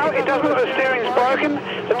it now. It doesn't look like the steering's broken,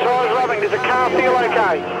 the tyre's rubbing. Does the car feel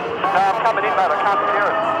okay? I'm coming in, mate, I can't steer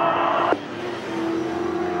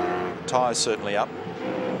it. Tyre's certainly up.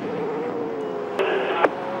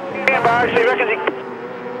 Yeah, Barry, so you reckon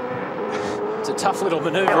a tough little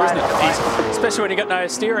manoeuvre, isn't it? Especially when you've got no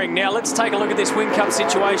steering. Now let's take a look at this Whincup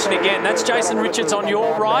situation again. That's Jason Richards on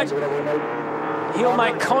your right. He'll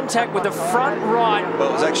make contact with the front right. Well,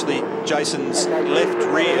 it was actually Jason's left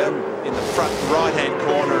rear in the front right-hand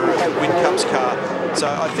corner of Whincup's car. So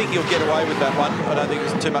I think he'll get away with that one. I don't think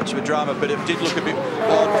it was too much of a drama, but it did look a bit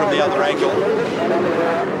odd from the other angle.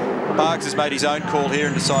 Bargs has made his own call here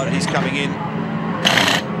and decided he's coming in.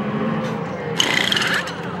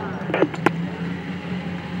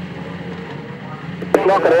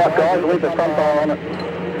 Lock it out, guys. Leave the front bar on it.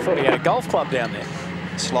 I thought he had a golf club down there.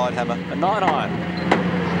 Slide hammer. A 9-iron.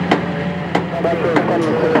 Make sure it's on the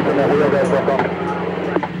surface and that wheel goes back on.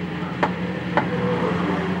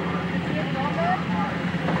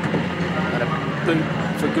 And a boot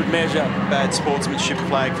for good measure. Bad sportsmanship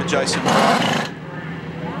flag for Jason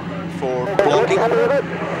for blocking.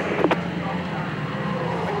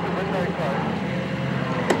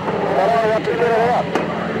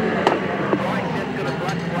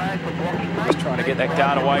 Just trying to get that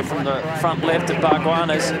guard away from the front left of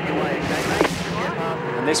Bargwanna's.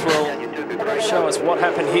 And this will show us what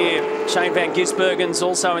happened here. Shane van Gisbergen's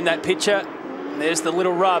also in that picture. There's the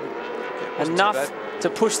little rub. Enough to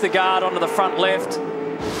push the guard onto the front left.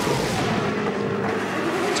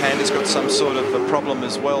 Tander's got some sort of a problem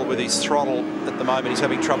as well with his throttle at the moment. He's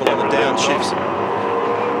having trouble on the downshifts.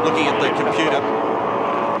 Looking at the computer,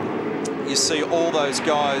 you see all those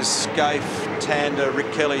guys, Scaife, Tander,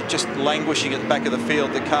 Rick Kelly, just languishing at the back of the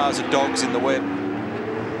field. The cars are dogs in the web.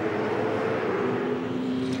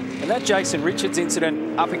 And that Jason Richards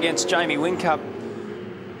incident up against Jamie Whincup,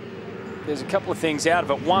 there's a couple of things out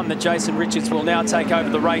of it. One, that Jason Richards will now take over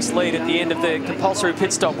the race lead at the end of the compulsory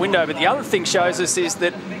pit stop window. But the other thing shows us is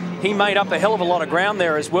that he made up a hell of a lot of ground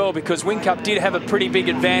there as well, because Whincup did have a pretty big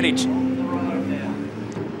advantage.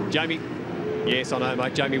 Jamie. Yes, I know,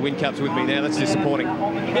 mate. Jamie Whincup's with me now. That's disappointing.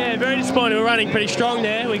 Yeah, very disappointing. We're running pretty strong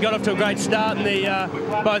there. We got off to a great start, and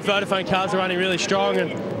both Vodafone cars are running really strong.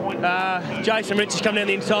 And Jason Richards come down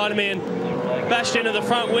the inside of me and bashed into the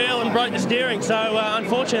front wheel and broke the steering. So,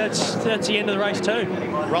 unfortunately, that's the end of the race too.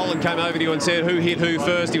 Roland came over to you and said who hit who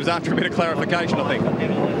first. He was after a bit of clarification, I think.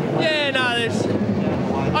 Yeah, no,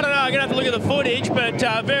 I don't know, I'm going to have to look at the footage, but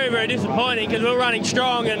very, very disappointing, because we were running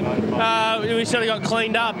strong and we sort of got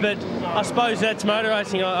cleaned up. But I suppose that's motor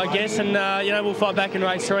racing, I guess, and you know, we'll fight back in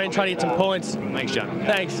race 3 and try to get some points. Thanks, John.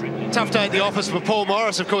 Thanks. Tough day at the office for Paul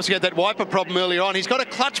Morris. Of course, he had that wiper problem earlier on. He's got a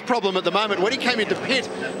clutch problem at the moment. When he came into pit,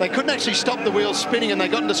 they couldn't actually stop the wheel spinning, and they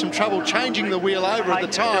got into some trouble changing the wheel over at the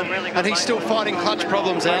time, and he's still fighting clutch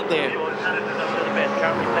problems out there.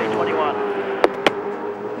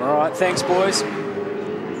 All right, thanks, boys.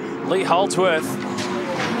 Lee Holdsworth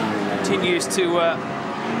continues to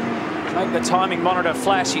make the timing monitor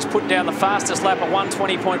flash. He's put down the fastest lap at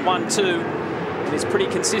 1:20.12 and is pretty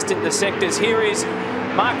consistent in the sectors. Here is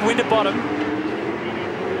Mark Winterbottom,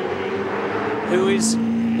 who is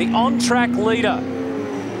the on-track leader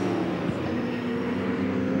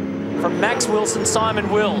from Max Wilson, Simon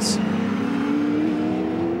Wills.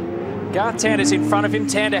 Garth Tander's in front of him.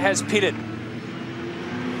 Tander has pitted.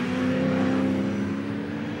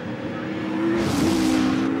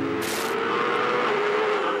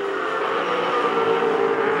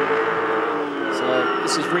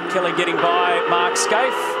 This is Rick Kelly getting by Mark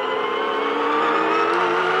Scaife.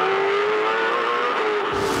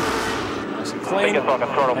 Nice and clean.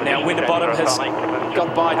 And now Winterbottom has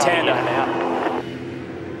got by Tander.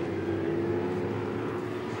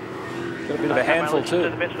 Got a bit of a handful too. Do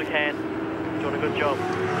the best we can. Doing a good job.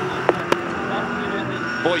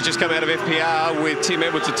 Boys just come out of FPR with Tim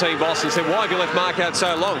Edwards, the team boss, and said, why have you left Mark out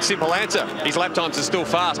so long? Simple answer. His lap times are still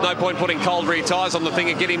fast. No point putting cold rear tyres on the thing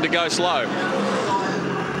and get him to go slow.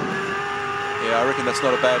 Yeah, I reckon that's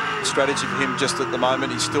not a bad strategy for him just at the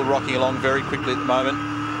moment. He's still rocking along very quickly at the moment.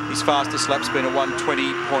 His fastest lap's been a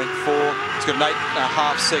 1:20.4. He's got an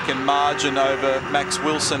 8.5 second margin over Max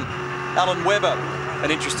Wilson. Alan Webber,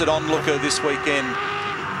 an interested onlooker this weekend.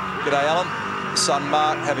 G'day, Alan. Son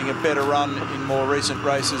Mark having a better run in more recent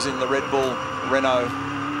races in the Red Bull Renault.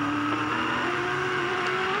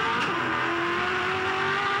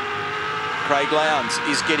 Craig Lowndes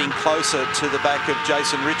is getting closer to the back of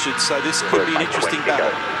Jason Richards, so this could be an interesting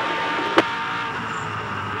battle.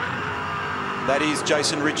 That is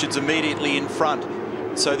Jason Richards immediately in front.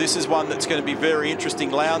 So this is one that's going to be very interesting.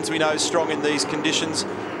 Lowndes, we know, is strong in these conditions.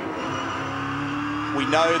 We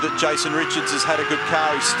know that Jason Richards has had a good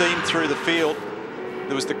car. He steamed through the field.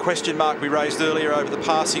 There was the question mark we raised earlier over the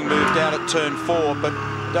passing move down at turn 4, but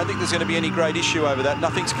I don't think there's going to be any great issue over that.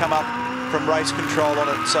 Nothing's come up from race control on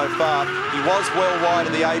it so far. He was well wide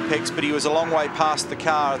of the apex, but he was a long way past the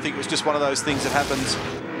car. I think it was just one of those things that happens.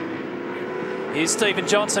 Here's Stephen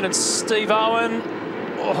Johnson and Steve Owen.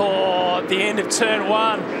 Oh, at the end of turn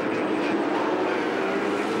 1.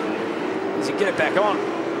 Does he get it back on?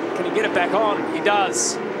 Can he get it back on? He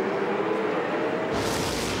does.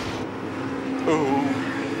 Ooh.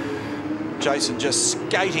 Jason just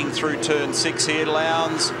skating through turn 6 here.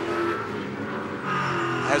 Lowndes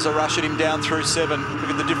has a rush at him down through 7. Look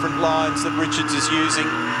at the different lines that Richards is using.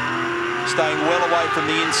 Staying well away from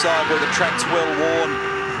the inside where the track's well worn.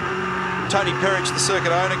 Tony Perich, the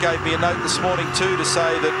circuit owner, gave me a note this morning too to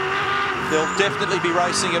say that they'll definitely be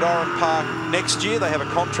racing at Oran Park next year. They have a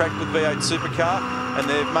contract with V8 Supercar and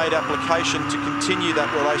they've made application to continue that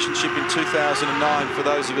relationship in 2009 for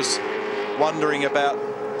those of us wondering about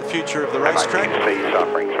the future of the racetrack. He's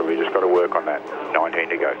suffering, so we just got to work on that.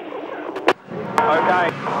 19 to go. Okay.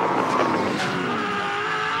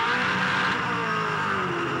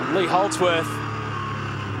 Lee Holdsworth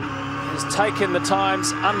has taken the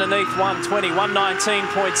times underneath 120,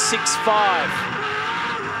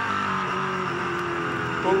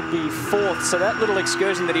 119.65. Will be 4th, so that little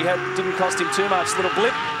excursion that he had didn't cost him too much. Little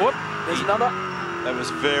blip. Whoop, there's another. That was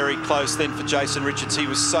very close then for Jason Richards. He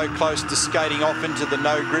was so close to skating off into the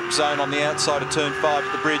no-grip zone on the outside of turn 5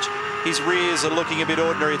 at the bridge. His rears are looking a bit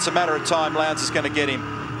ordinary. It's a matter of time. Lowndes is going to get him.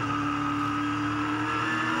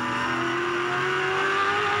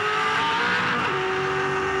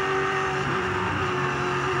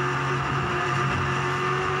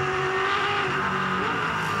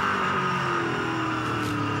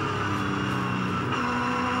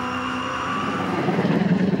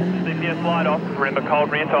 Slide off, remember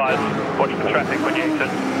cold rear tyres, watch the traffic when you exit.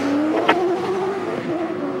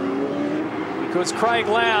 Because Craig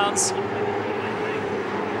Lowndes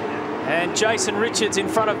and Jason Richards in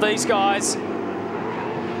front of these guys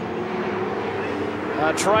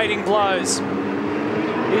are trading blows.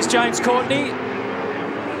 Here's James Courtney.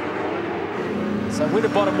 So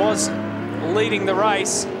Winterbottom was leading the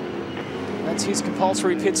race. That's his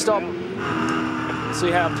compulsory pit stop.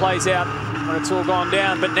 See how it plays out when it's all gone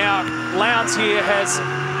down. But now Lowndes here has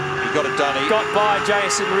got it done. Got by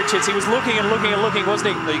Jason Richards. He was looking and looking and looking,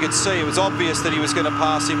 wasn't he? You could see it was obvious that he was going to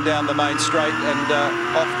pass him down the main straight and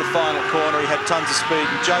off the final corner. He had tons of speed.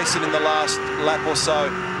 And Jason in the last lap or so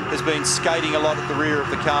has been skating a lot at the rear of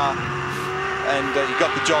the car and he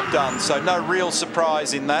got the job done. So no real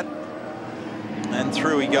surprise in that. And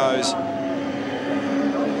through he goes.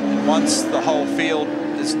 And once the whole field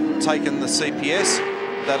has taken the CPS,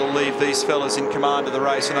 that'll leave these fellas in command of the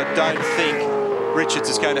race. And I don't think Richards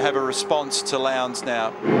is going to have a response to Lowndes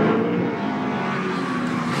now.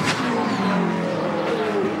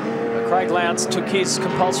 Craig Lowndes took his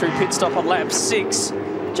compulsory pit stop on lap 6.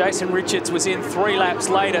 Jason Richards was in 3 laps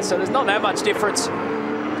later, so there's not that much difference in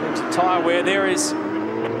terms of tyre wear. There is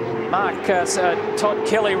Todd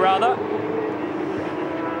Kelly, rather.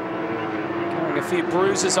 Carrying a few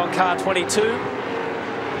bruises on car 22.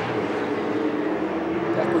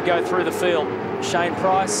 That would go through the field. Shane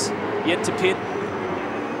Price, yet to pit.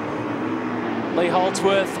 Lee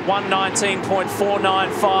Holdsworth,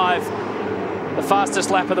 119.495, the fastest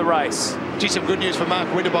lap of the race. Gee, some good news for Mark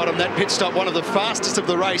Winterbottom. That pit stop, one of the fastest of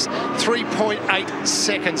the race, 3.8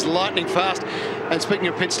 seconds, lightning fast. And speaking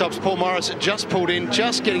of pit stops, Paul Morris just pulled in,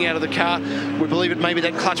 just getting out of the car. We believe it may be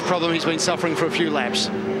that clutch problem he's been suffering for a few laps.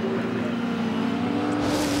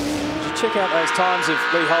 Check out those times of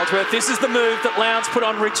Lee Holdsworth. This is the move that Lowndes put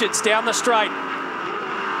on Richards down the straight.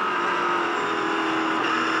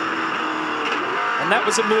 And that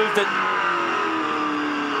was a move that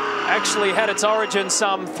actually had its origin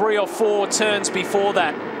some 3 or 4 turns before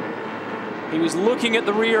that. He was looking at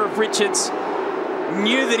the rear of Richards,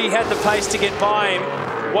 knew that he had the pace to get by him,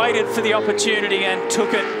 waited for the opportunity and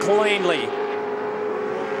took it cleanly.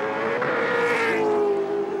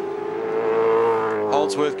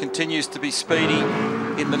 Holdsworth continues to be speedy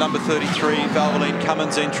in the number 33 Valvoline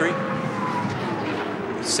Cummins entry.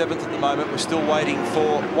 7th at the moment. We're still waiting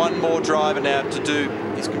for one more driver now to do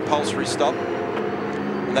his compulsory stop,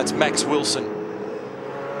 and that's Max Wilson.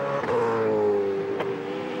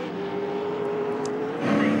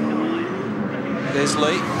 There's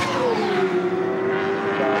Lee.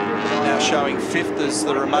 Now showing 5th as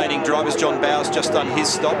the remaining drivers. John Bowes just done his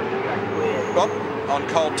stop. Rob, on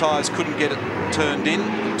cold tyres, couldn't get it turned in,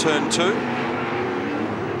 turn 2.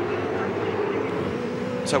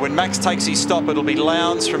 So when Max takes his stop, it'll be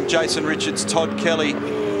Lowndes from Jason Richards, Todd Kelly,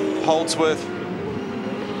 Holdsworth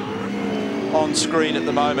on screen at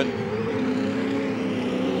the moment.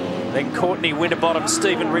 Then Courtney, Winterbottom,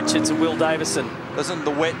 Stephen Richards and Will Davison. Doesn't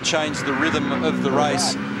the wet change the rhythm of the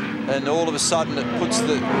race? And all of a sudden it puts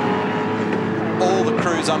all the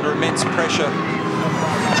crews under immense pressure.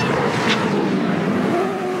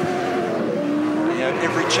 You know,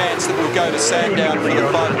 every chance that we'll go to Sandown for the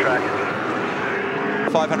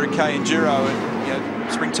 500k enduro, and you know,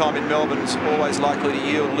 springtime in Melbourne is always likely to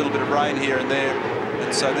yield a little bit of rain here and there,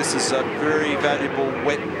 and so this is a very valuable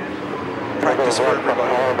wet practice for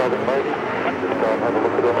everybody.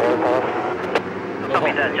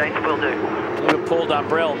 Copy that, Jason, will do. Look at Paul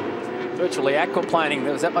Dumbrell, virtually aquaplaning.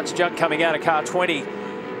 There was that much junk coming out of car 20.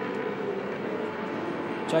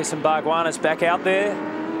 Jason Bargwanna's back out there.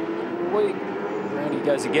 Round he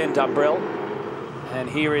goes again, Dumbrell. And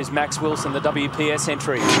here is Max Wilson, the WPS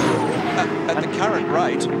entry. At the current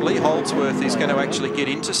rate, Lee Holdsworth is going to actually get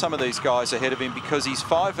into some of these guys ahead of him because he's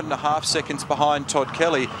 5.5 seconds behind Todd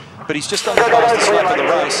Kelly, but he's just on the fastest lap of the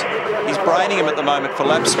race. He's braining him at the moment for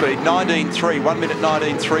lap speed, 19.3, 1 minute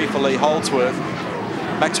 19.3 for Lee Holdsworth.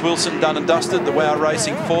 Max Wilson done and dusted, the WOW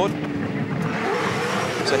Racing Ford.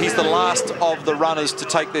 So he's the last of the runners to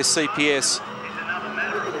take their CPS.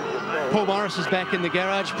 Paul Morris is back in the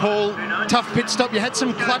garage. Paul, tough pit stop. You had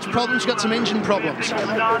some clutch problems, you got some engine problems.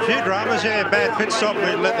 A few dramas, yeah, bad pit stop.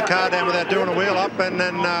 We let the car down without doing a wheel up, and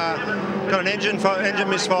then got an engine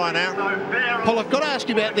misfire now. Paul, I've got to ask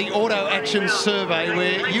you about the Auto Action survey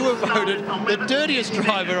where you were voted the dirtiest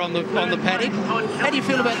driver on the paddock. How do you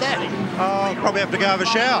feel about that? I'll probably have to go have a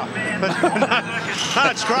shower. But no,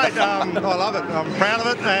 it's great. I love it. I'm proud of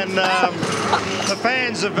it, and the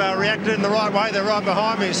fans have reacted in the right way. They're right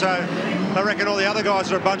behind me, so I reckon all the other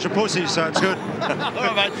guys are a bunch of pussies, so it's good.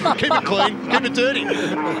 Oh, mate, keep it clean, keep it dirty.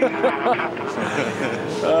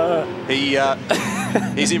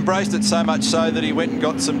 He's embraced it so much so that he went and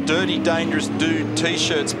got some Dirty Dangerous Dude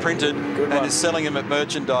t-shirts printed and is selling them at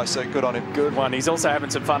merchandise, so good on him. Good one. He's also having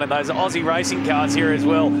some fun in those Aussie racing cars here as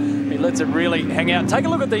well. He lets it really hang out. Take a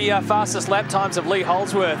look at the fastest lap times of Lee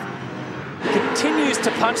Holdsworth. Continues to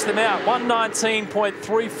punch them out.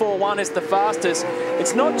 1:19.341 is the fastest.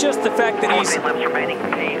 It's not just the fact that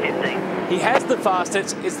he has the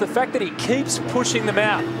fastest, it's the fact that he keeps pushing them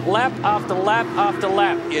out, lap after lap after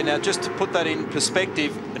lap. Yeah, now just to put that in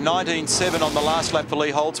perspective, 19.7 on the last lap for Lee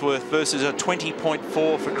Holdsworth versus a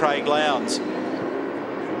 20.4 for Craig Lowndes.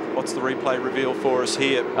 What's the replay reveal for us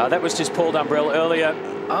here? That was just Paul Dumbrell earlier.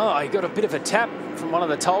 Oh, he got a bit of a tap from one of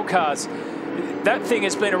the toll cars. That thing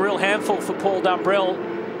has been a real handful for Paul Dumbrell.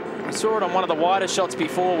 We saw it on one of the wider shots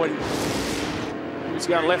before when he was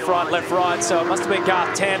going left, right, so it must have been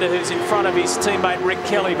Garth Tander who's in front of his teammate Rick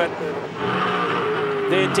Kelly, but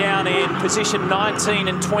they're down in position 19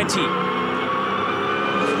 and 20.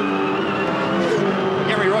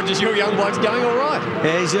 Gary Rogers, your young bloke's going all right.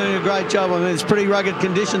 Yeah, he's doing a great job. I mean, it's pretty rugged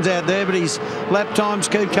conditions out there, but his lap times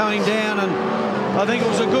keep coming down, and I think it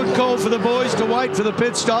was a good call for the boys to wait for the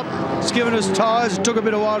pit stop. It's given us tyres. It took a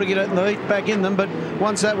bit of a while to get the heat back in them, but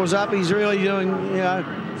once that was up, he's really doing, you know,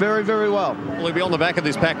 very, very well. Will he be on the back of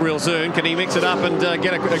this pack real soon? Can he mix it up and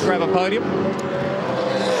grab a podium?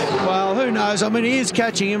 Well, who knows? I mean, he is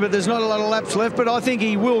catching him, but there's not a lot of laps left, but I think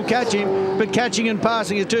he will catch him. But catching and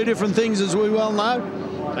passing are two different things, as we well know.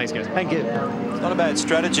 Thanks, guys. Thank you. It's not a bad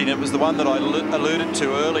strategy, and it was the one that I alluded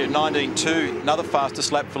to earlier, 19.2, another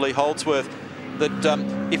fastest lap for Lee Holdsworth. That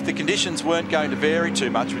if the conditions weren't going to vary too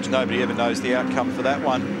much, which nobody ever knows the outcome for that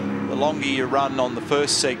one, the longer you run on the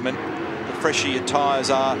first segment, the fresher your tyres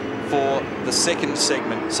are for the second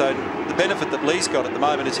segment. So the benefit that Lee's got at the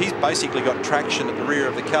moment is he's basically got traction at the rear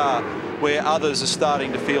of the car, where others are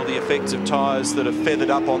starting to feel the effects of tyres that are feathered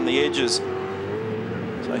up on the edges.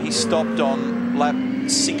 So he stopped on lap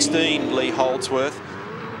 16, Lee Holdsworth.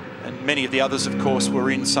 And many of the others, of course, were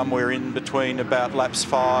in somewhere in between about laps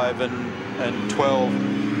 5 and 12. The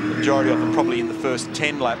majority of them probably in the first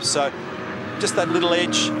 10 laps. So just that little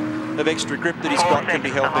edge of extra grip that he's got can be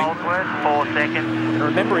helping. 4 seconds. And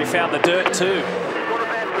remember, he found the dirt too. What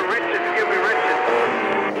about the Richards? Give me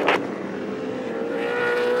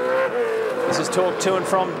Richards. This is talk to and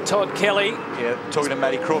from Todd Kelly. Yeah, talking to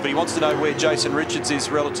Matty Crawford. He wants to know where Jason Richards is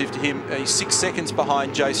relative to him. He's 6 seconds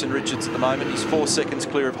behind Jason Richards at the moment. He's 4 seconds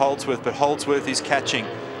clear of Holdsworth, but Holdsworth is catching.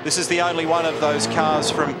 This is the only one of those cars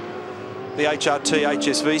from the HRT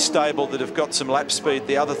HSV stable that have got some lap speed.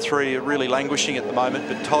 The other three are really languishing at the moment,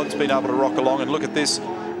 but Todd's been able to rock along. And look at this.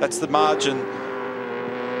 That's the margin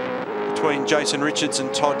between Jason Richards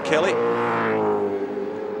and Todd Kelly.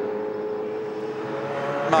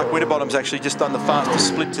 Mark Winterbottom's actually just done the fastest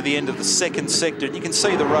split to the end of the second sector. And you can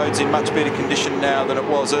see the road's in much better condition now than it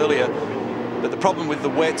was earlier. But the problem with the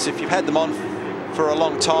wets, if you've had them on for a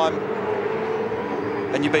long time,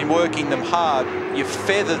 and you've been working them hard, you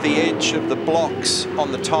feather the edge of the blocks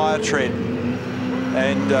on the tyre tread,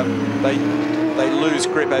 and they lose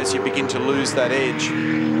grip as you begin to lose that edge.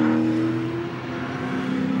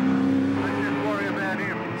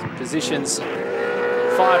 Positions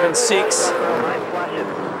 5 and 6.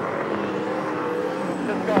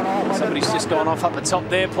 Somebody's just gone off up the top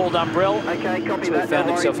there, Paul Dumbrell. He found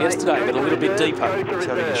himself yesterday, but a little bit deeper. He's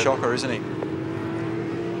having a shocker, isn't he?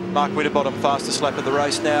 Mark Winterbottom, fastest lap of the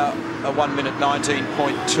race now, a 1 minute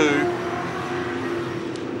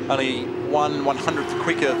 19.2. Only 1/100th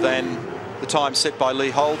quicker than the time set by Lee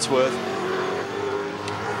Holdsworth.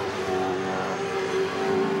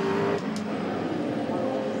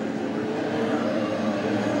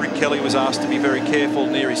 Rick Kelly was asked to be very careful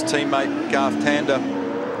near his teammate Garth Tander.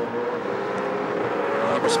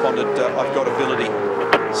 He responded, "I've got ability."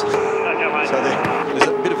 So there's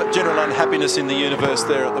a bit of a general unhappiness in the universe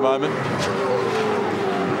there at the moment.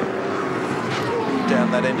 Down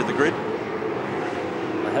that end of the grid.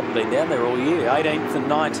 They haven't been down there all year, 18th and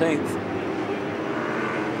 19th.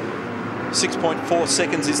 6.4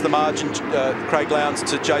 seconds is the margin, Craig Lowndes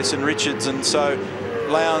to Jason Richards, and so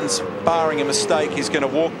Lowndes, barring a mistake, is going to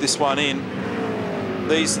walk this one in.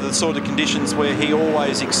 These are the sort of conditions where he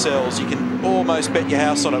always excels. You can almost bet your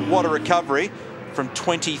house on it. What a recovery from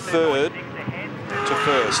 23rd to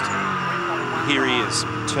 1st. Here he is,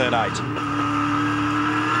 turn 8.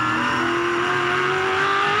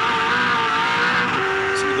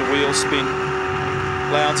 See the wheel spin.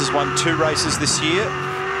 Lowndes has won 2 races this year,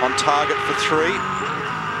 on target for 3.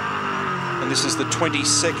 And this is the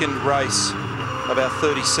 22nd race of our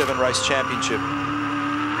 37 race championship.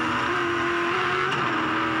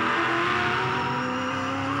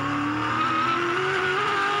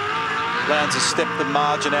 Lowndes has stepped the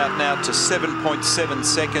margin out now to 7.7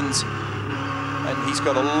 seconds, and he's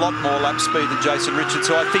got a lot more lap speed than Jason Richards,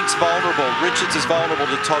 who I think's vulnerable. Richards is vulnerable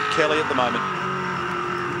to Todd Kelly at the moment.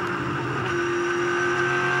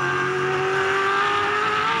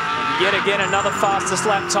 Yet again, another fastest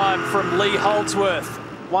lap time from Lee Holdsworth,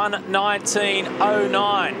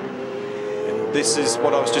 1:19.09. This is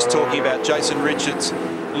what I was just talking about. Jason Richards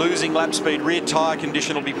losing lap speed. Rear tyre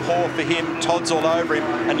condition will be poor for him. Todd's all over him.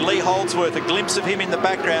 And Lee Holdsworth, a glimpse of him in the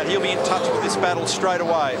background. He'll be in touch with this battle straight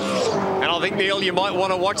away. And I think, Neil, you might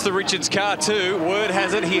want to watch the Richards car too. Word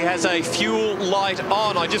has it he has a fuel light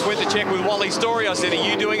on. I just went to check with Wally Story. I said, "Are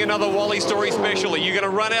you doing another Wally Story special? Are you going to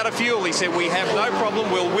run out of fuel?" He said, "We have no problem.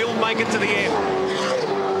 We'll make it to the end."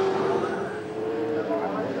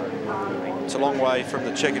 It's a long way from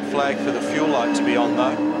the checkered flag for the fuel light to be on,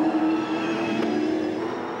 though.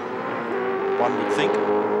 One would think,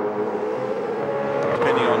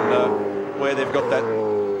 depending on where they've got that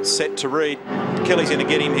set to read. Kelly's going to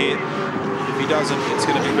get him here. If he doesn't, it's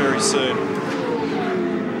going to be very soon.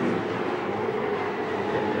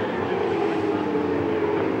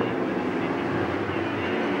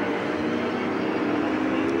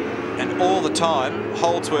 And all the time,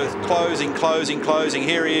 Holdsworth closing, closing, closing.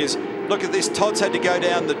 Here he is. Look at this. Todd's had to go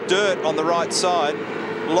down the dirt on the right side.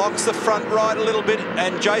 Locks the front right a little bit,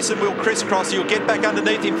 and Jason will crisscross. He'll get back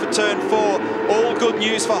underneath him for turn 4. All good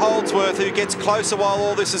news for Holdsworth, who gets closer while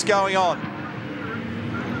all this is going on.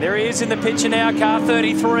 There he is in the picture now, car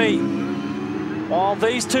 33. While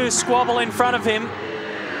these two squabble in front of him.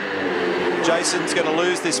 Jason's going to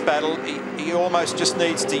lose this battle. He almost just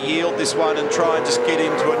needs to yield this one and try and just get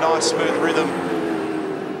into a nice smooth rhythm.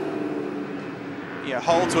 Yeah,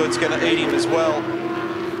 Holdsworth's going to eat him as well.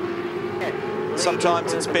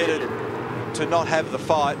 Sometimes it's better to not have the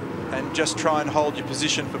fight and just try and hold your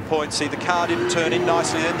position for points. See, the car didn't turn in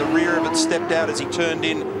nicely then. The rear of it stepped out as he turned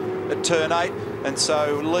in at turn 8. And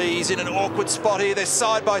so Lee's in an awkward spot here. They're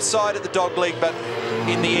side by side at the dog leg, but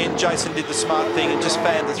in the end, Jason did the smart thing and just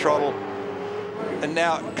fanned the throttle. And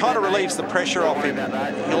now it kind of relieves the pressure off him.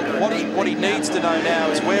 What he needs to know now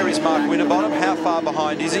is, where is Mark Winterbottom? How far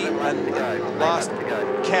behind is he? And last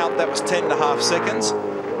count, that was 10.5 seconds.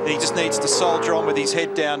 And he just needs to soldier on with his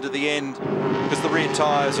head down to the end, because the rear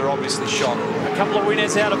tyres are obviously shot. A couple of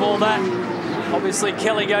winners out of all that. Obviously,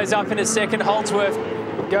 Kelly goes up in a second. Holdsworth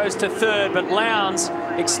goes to 3rd, but Lowndes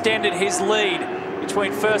extended his lead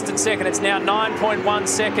between 1st and 2nd. It's now 9.1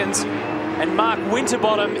 seconds. And Mark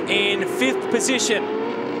Winterbottom in 5th position.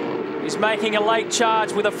 He's making a late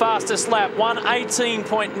charge with a fastest lap,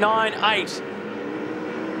 1:18.98.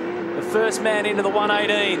 The first man into the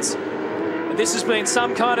 1:18s. This has been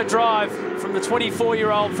some kind of drive from the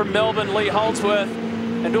 24-year-old from Melbourne, Lee Holdsworth,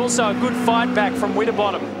 and also a good fight back from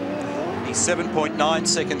Winterbottom. He's 7.9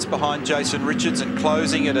 seconds behind Jason Richards and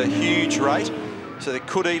closing at a huge rate, so there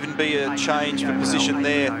could even be a change for position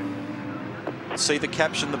there. see the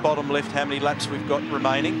caption, the bottom left, how many laps we've got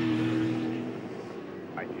remaining.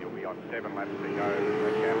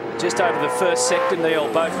 Just over the first sector,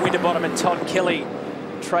 Neil, both Winterbottom and Todd Kelly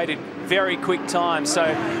traded very quick time. So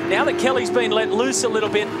now that Kelly's been let loose a little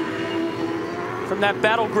bit from that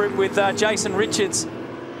battle group with Jason Richards,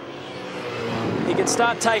 he can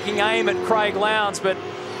start taking aim at Craig Lowndes, but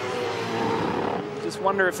just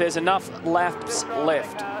wonder if there's enough laps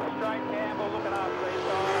left.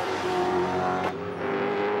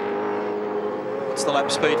 What's the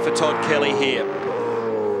lap speed for Todd Kelly here?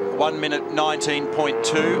 1 minute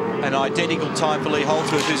 19.2, an identical time for Lee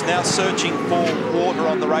Holdsworth, who's now searching for water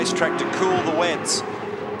on the racetrack to cool the wets.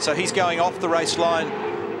 So he's going off the race line.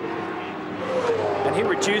 And he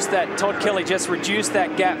reduced that, Todd Kelly just reduced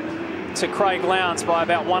that gap to Craig Lowndes by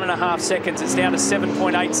about 1.5 seconds. It's down to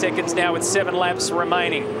 7.8 seconds now with 7 laps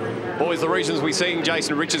remaining. Boys, the reasons we're seeing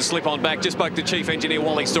Jason Richards slip on back, just spoke to Chief Engineer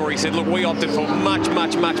Wally Story. He said, look, we opted for much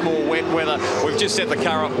more wet weather. We've just set the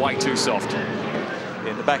car up way too soft.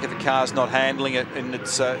 Yeah, the back of the car's not handling it, and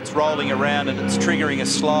it's rolling around and it's triggering a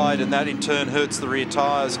slide, and that in turn hurts the rear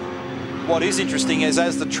tyres. What is interesting is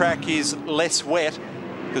as the track is less wet,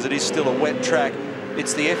 because it is still a wet track,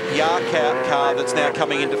 it's the FPR car that's now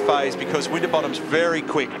coming into phase, because Winterbottom's very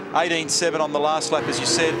quick. 18.7 on the last lap, as you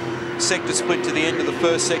said. Sector split to the end of the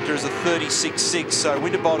first sector is a 36.6. So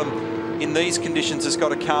Winterbottom in these conditions has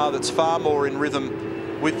got a car that's far more in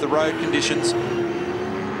rhythm with the road conditions.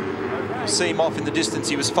 You see him off in the distance.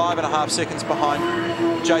 He was 5.5 seconds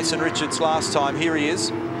behind Jason Richards last time. Here he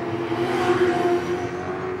is.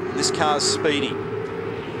 This car's speedy.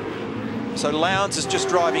 So Lowndes is just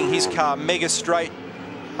driving his car mega straight,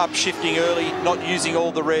 upshifting early, not using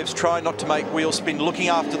all the revs, trying not to make wheel spin, looking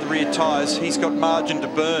after the rear tyres. He's got margin to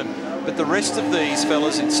burn. But the rest of these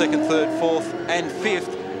fellas in second, third, fourth and fifth,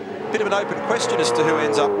 bit of an open question as to who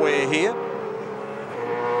ends up where here.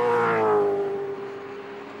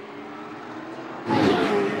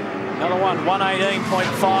 Another one,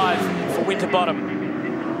 118.5 for Winterbottom.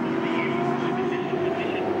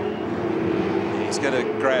 He's going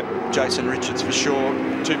to grab Jason Richards for sure.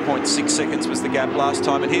 2.6 seconds was the gap last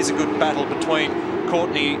time. And here's a good battle between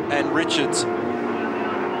Courtney and Richards.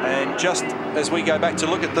 And just as we go back to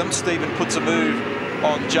look at them, Stephen puts a move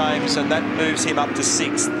on James, and that moves him up to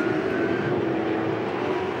 6th.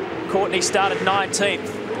 Courtney started 19th.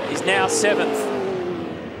 He's now 7th.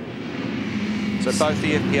 So both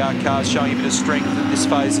the FPR cars showing a bit of strength at this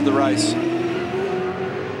phase of the race.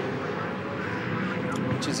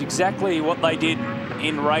 Which is exactly what they did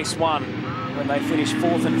in race 1 when they finished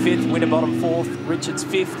 4th and 5th. Winterbottom 4th, Richards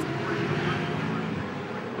 5th.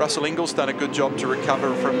 Russell Ingall's done a good job to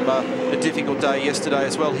recover from a difficult day yesterday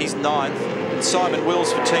as well. He's 9th. And Simon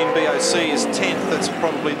Wills for Team BOC is 10th. That's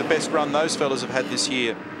probably the best run those fellas have had this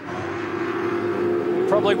year.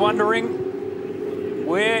 Probably wondering,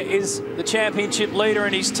 where is the championship leader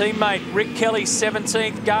and his teammate? Rick Kelly,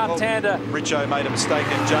 17th, Garth Tander. Richo made a mistake,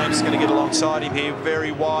 and James is going to get alongside him here,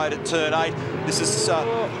 very wide at turn 8. This is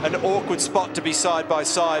an awkward spot to be side by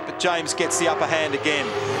side, but James gets the upper hand again.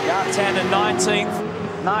 Garth Tander, 19th.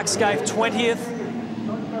 Mark Scaife, 20th.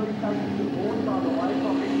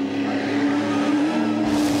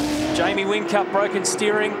 Jamie Whincup, broken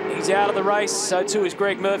steering. He's out of the race. So too is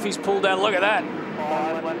Greg Murphy's pulled down. Look at that.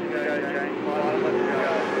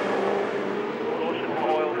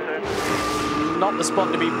 Not the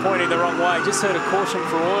spot to be pointing the wrong way. Just heard a caution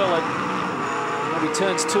for oil at maybe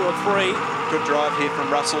turns 2 or 3. Good drive here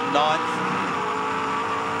from Russell, 9th.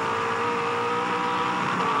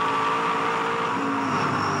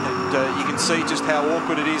 You can see just how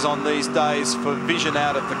awkward it is on these days for vision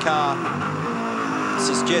out of the car.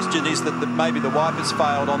 The suggestion is that maybe the wipers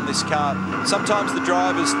failed on this car. Sometimes the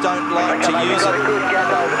drivers don't like to use it. You've got a good gap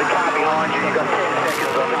over the car behind you. You've got 10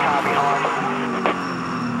 seconds on the car behind.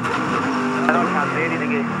 And I can't see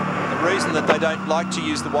anything here. The reason that they don't like to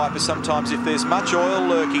use the wipers sometimes, if there's much oil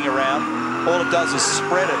lurking around, all it does is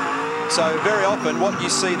spread it. So very often what you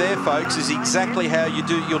see there, folks, is exactly how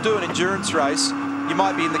you'll do an endurance race. You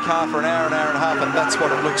might be in the car for an hour and a half, and that's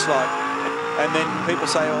what it looks like. And then people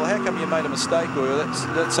say, well, how come you made a mistake? Or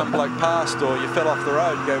that's some bloke passed, or you fell off the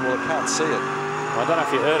road. And go, well, I can't see it. I don't know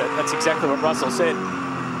if you heard it. That's exactly what Russell said.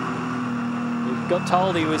 He got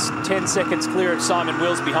told he was 10 seconds clear of Simon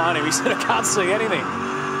Wills behind him. He said, I can't see anything.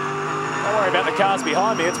 Don't worry about the cars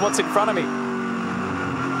behind me. It's what's in front of me.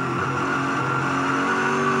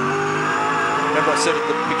 Remember I said at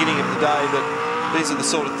the beginning of the day that these are the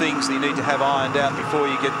sort of things that you need to have ironed out before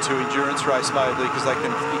you get to endurance race mode, because you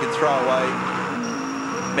can throw away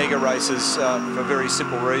mega races for very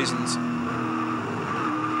simple reasons.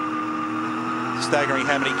 Just staggering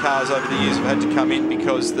how many cars over the years have had to come in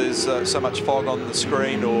because there's so much fog on the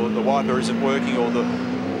screen, or the wiper isn't working, or the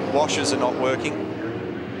washers are not working.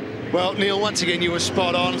 Well, Neil, once again, you were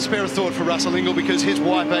spot on. Spare a thought for Russell Ingall because his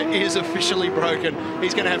wiper is officially broken.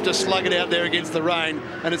 He's going to have to slug it out there against the rain,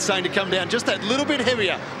 and it's starting to come down just that little bit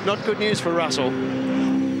heavier. Not good news for Russell.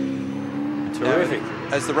 Terrific.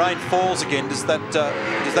 As the rain falls again, does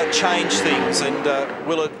that change things, and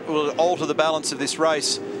will it alter the balance of this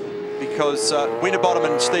race? Because Winterbottom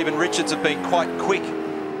and Stephen Richards have been quite quick.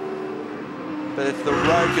 But if the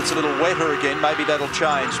road gets a little wetter again, maybe that'll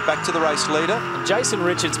change. Back to the race leader. Jason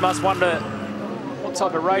Richards must wonder what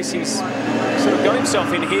type of race he's sort of got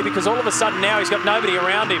himself in here, because all of a sudden now he's got nobody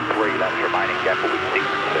around him. 3 laps remaining, gap will be 6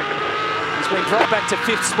 seconds. He's been dropped back to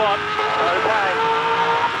 5th spot. Okay.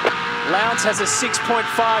 Lowndes has a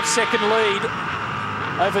 6.5-second lead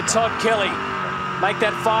over Todd Kelly. Make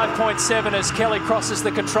that 5.7 as Kelly crosses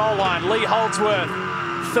the control line. Lee Holdsworth,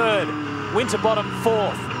 3rd. Winterbottom,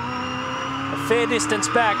 4th. A fair distance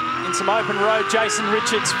back in some open road, Jason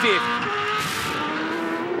Richards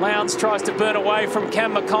 5th. Lowndes tries to burn away from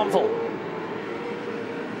Cam McConville.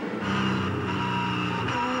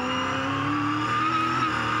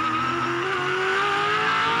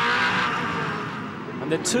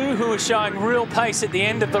 And the two who are showing real pace at the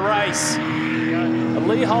end of the race are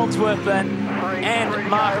Lee Holdsworth and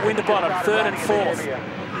Mark Winterbottom, 3rd and 4th.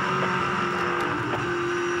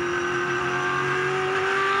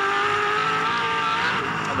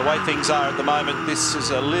 The way things are at the moment, this is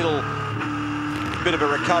a little bit of a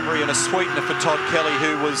recovery and a sweetener for Todd Kelly,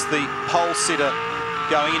 who was the pole sitter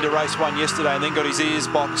going into race 1 yesterday and then got his ears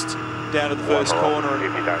boxed down to the first corner.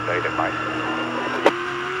 If you don't need it, mate.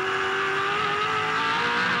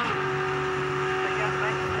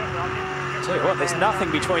 Tell you what, there's nothing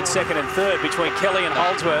between 2nd and 3rd, between Kelly and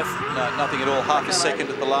Holdsworth. No, nothing at all. Half a second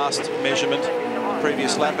at the last measurement,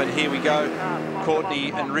 previous lap, and here we go.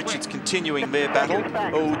 Courtney and Richards continuing their battle.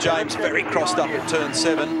 Oh, James very crossed up at turn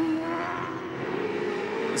 7.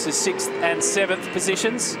 This is 6th and 7th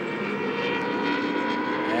positions.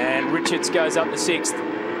 And Richards goes up to 6th.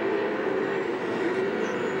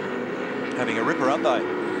 Having a ripper, aren't they?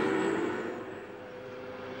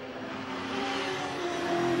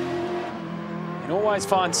 You can always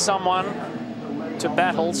find someone to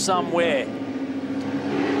battle somewhere.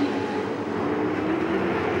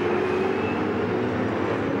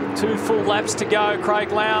 Two full laps to go.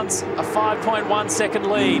 Craig Lowndes, a 5.1-second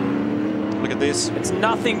lead. Look at this. It's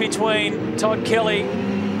nothing between Todd Kelly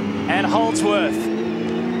and Holdsworth.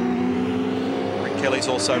 Rick Kelly's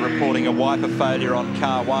also reporting a wiper failure on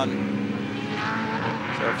car 1.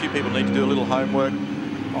 So a few people need to do a little homework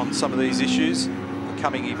on some of these issues, the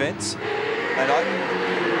coming events. And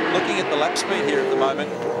looking at the lap speed here at the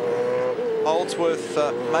moment, Holdsworth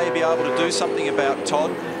may be able to do something about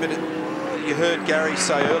Todd, but you heard Gary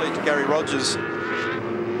say earlier to Gary Rogers,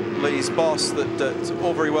 Lee's boss, that it's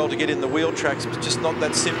all very well to get in the wheel tracks, but just not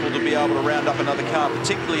that simple to be able to round up another car,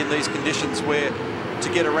 particularly in these conditions where to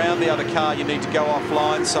get around the other car you need to go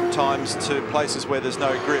offline sometimes to places where there's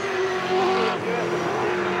no grip.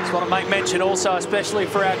 Just want to make mention also, especially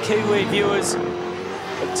for our Kiwi viewers,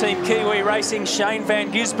 of Team Kiwi Racing, Shane Van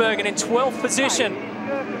Gisbergen in 12th position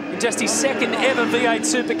in just his 2nd ever V8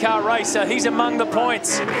 supercar race, so he's among the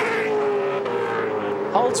points.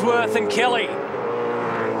 Holdsworth and Kelly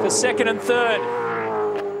for 2nd and 3rd.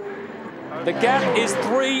 The gap is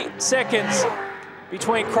 3 seconds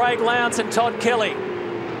between Craig Lowndes and Todd Kelly.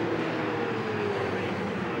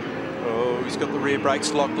 Oh, he's got the rear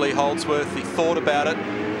brakes locked, Lee Holdsworth. He thought about it.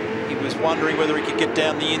 He was wondering whether he could get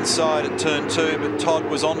down the inside at turn 2, but Todd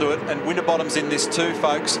was onto it, and Winterbottom's in this too,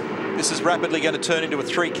 folks. This is rapidly going to turn into a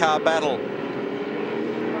 3-car battle.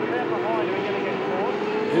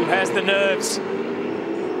 Who has the nerves?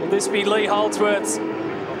 Will this be Lee Holdsworth's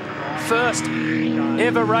first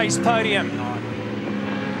ever race podium?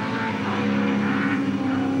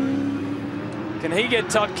 Can he get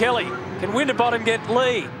Todd Kelly? Can Winterbottom get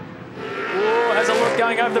Lee? Oh, has a look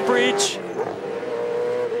going over the bridge.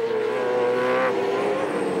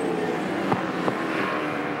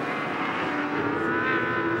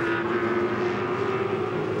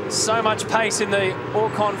 So much pace in the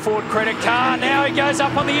Orcon Ford credit car. Now he goes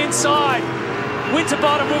up on the inside.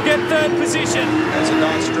 Winterbottom will get 3rd position. That was a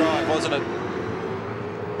nice drive, wasn't it?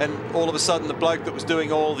 And all of a sudden, the bloke that was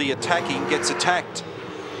doing all the attacking gets attacked.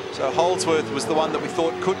 So Holdsworth was the one that we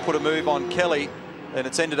thought could put a move on Kelly, and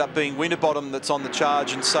it's ended up being Winterbottom that's on the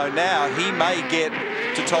charge. And so now he may get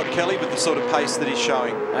to Todd Kelly with the sort of pace that he's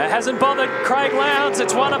showing. It hasn't bothered Craig Lowndes.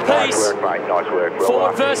 It's one apiece. Nice work, mate. Nice work.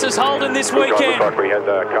 Ford versus Holden this weekend. Looks like we had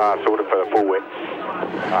the car sorted for a full win.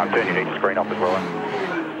 Turn your heat screen off as well.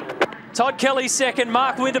 Todd Kelly second,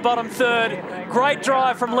 Mark Winterbottom third. Great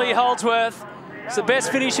drive from Lee Holdsworth. It's the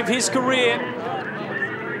best finish of his career.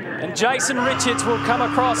 And Jason Richards will come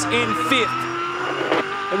across in fifth.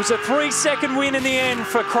 It was a 3-second win in the end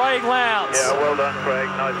for Craig Lowndes. Yeah, well done, Craig.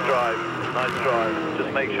 Nice drive. Nice drive.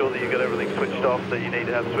 Just make sure that you got everything switched off that you need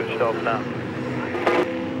to have switched off now.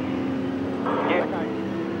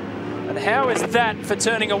 And how is that for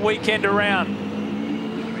turning a weekend around?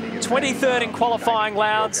 23rd in qualifying,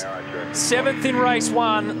 Lowndes. 7th in race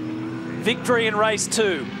 1. Victory in race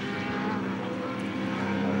 2.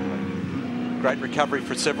 Great recovery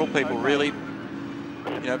for several people, really.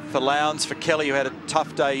 You know, for Lowndes, for Kelly, who had a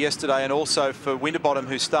tough day yesterday, and also for Winterbottom,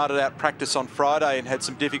 who started out practice on Friday and had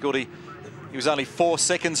some difficulty. He was only 4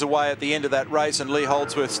 seconds away at the end of that race, and Lee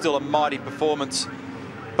Holdsworth still a mighty performance.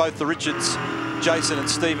 Both the Richards, Jason and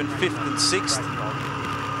Stephen, 5th and 6th.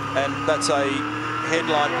 And that's a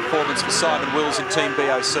headline performance for Simon Wills and Team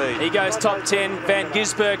BOC. He goes top 10, Van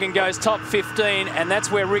Gisbergen goes top 15, and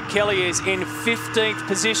that's where Rick Kelly is in 15th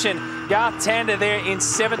position. Garth Tander there in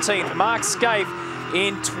 17th, Mark Scaife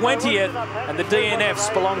in 20th, and the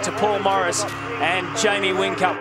DNFs belong to Paul Morris and Jamie Whincup.